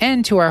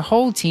 and to our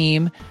whole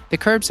team. The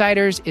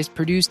Curbsiders is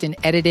produced and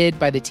edited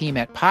by the team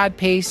at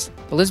Podpace.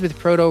 Elizabeth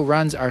Proto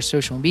runs our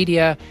social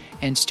media,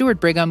 and Stuart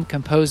Brigham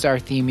composed our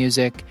theme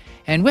music.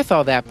 And with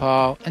all that,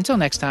 Paul, until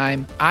next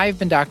time, I've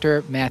been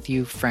Dr.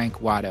 Matthew Frank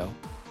Watto.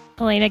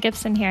 Elena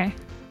Gibson here.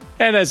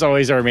 And as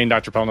always, I remain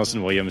Dr. Paul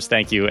Nelson Williams.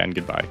 Thank you and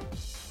goodbye.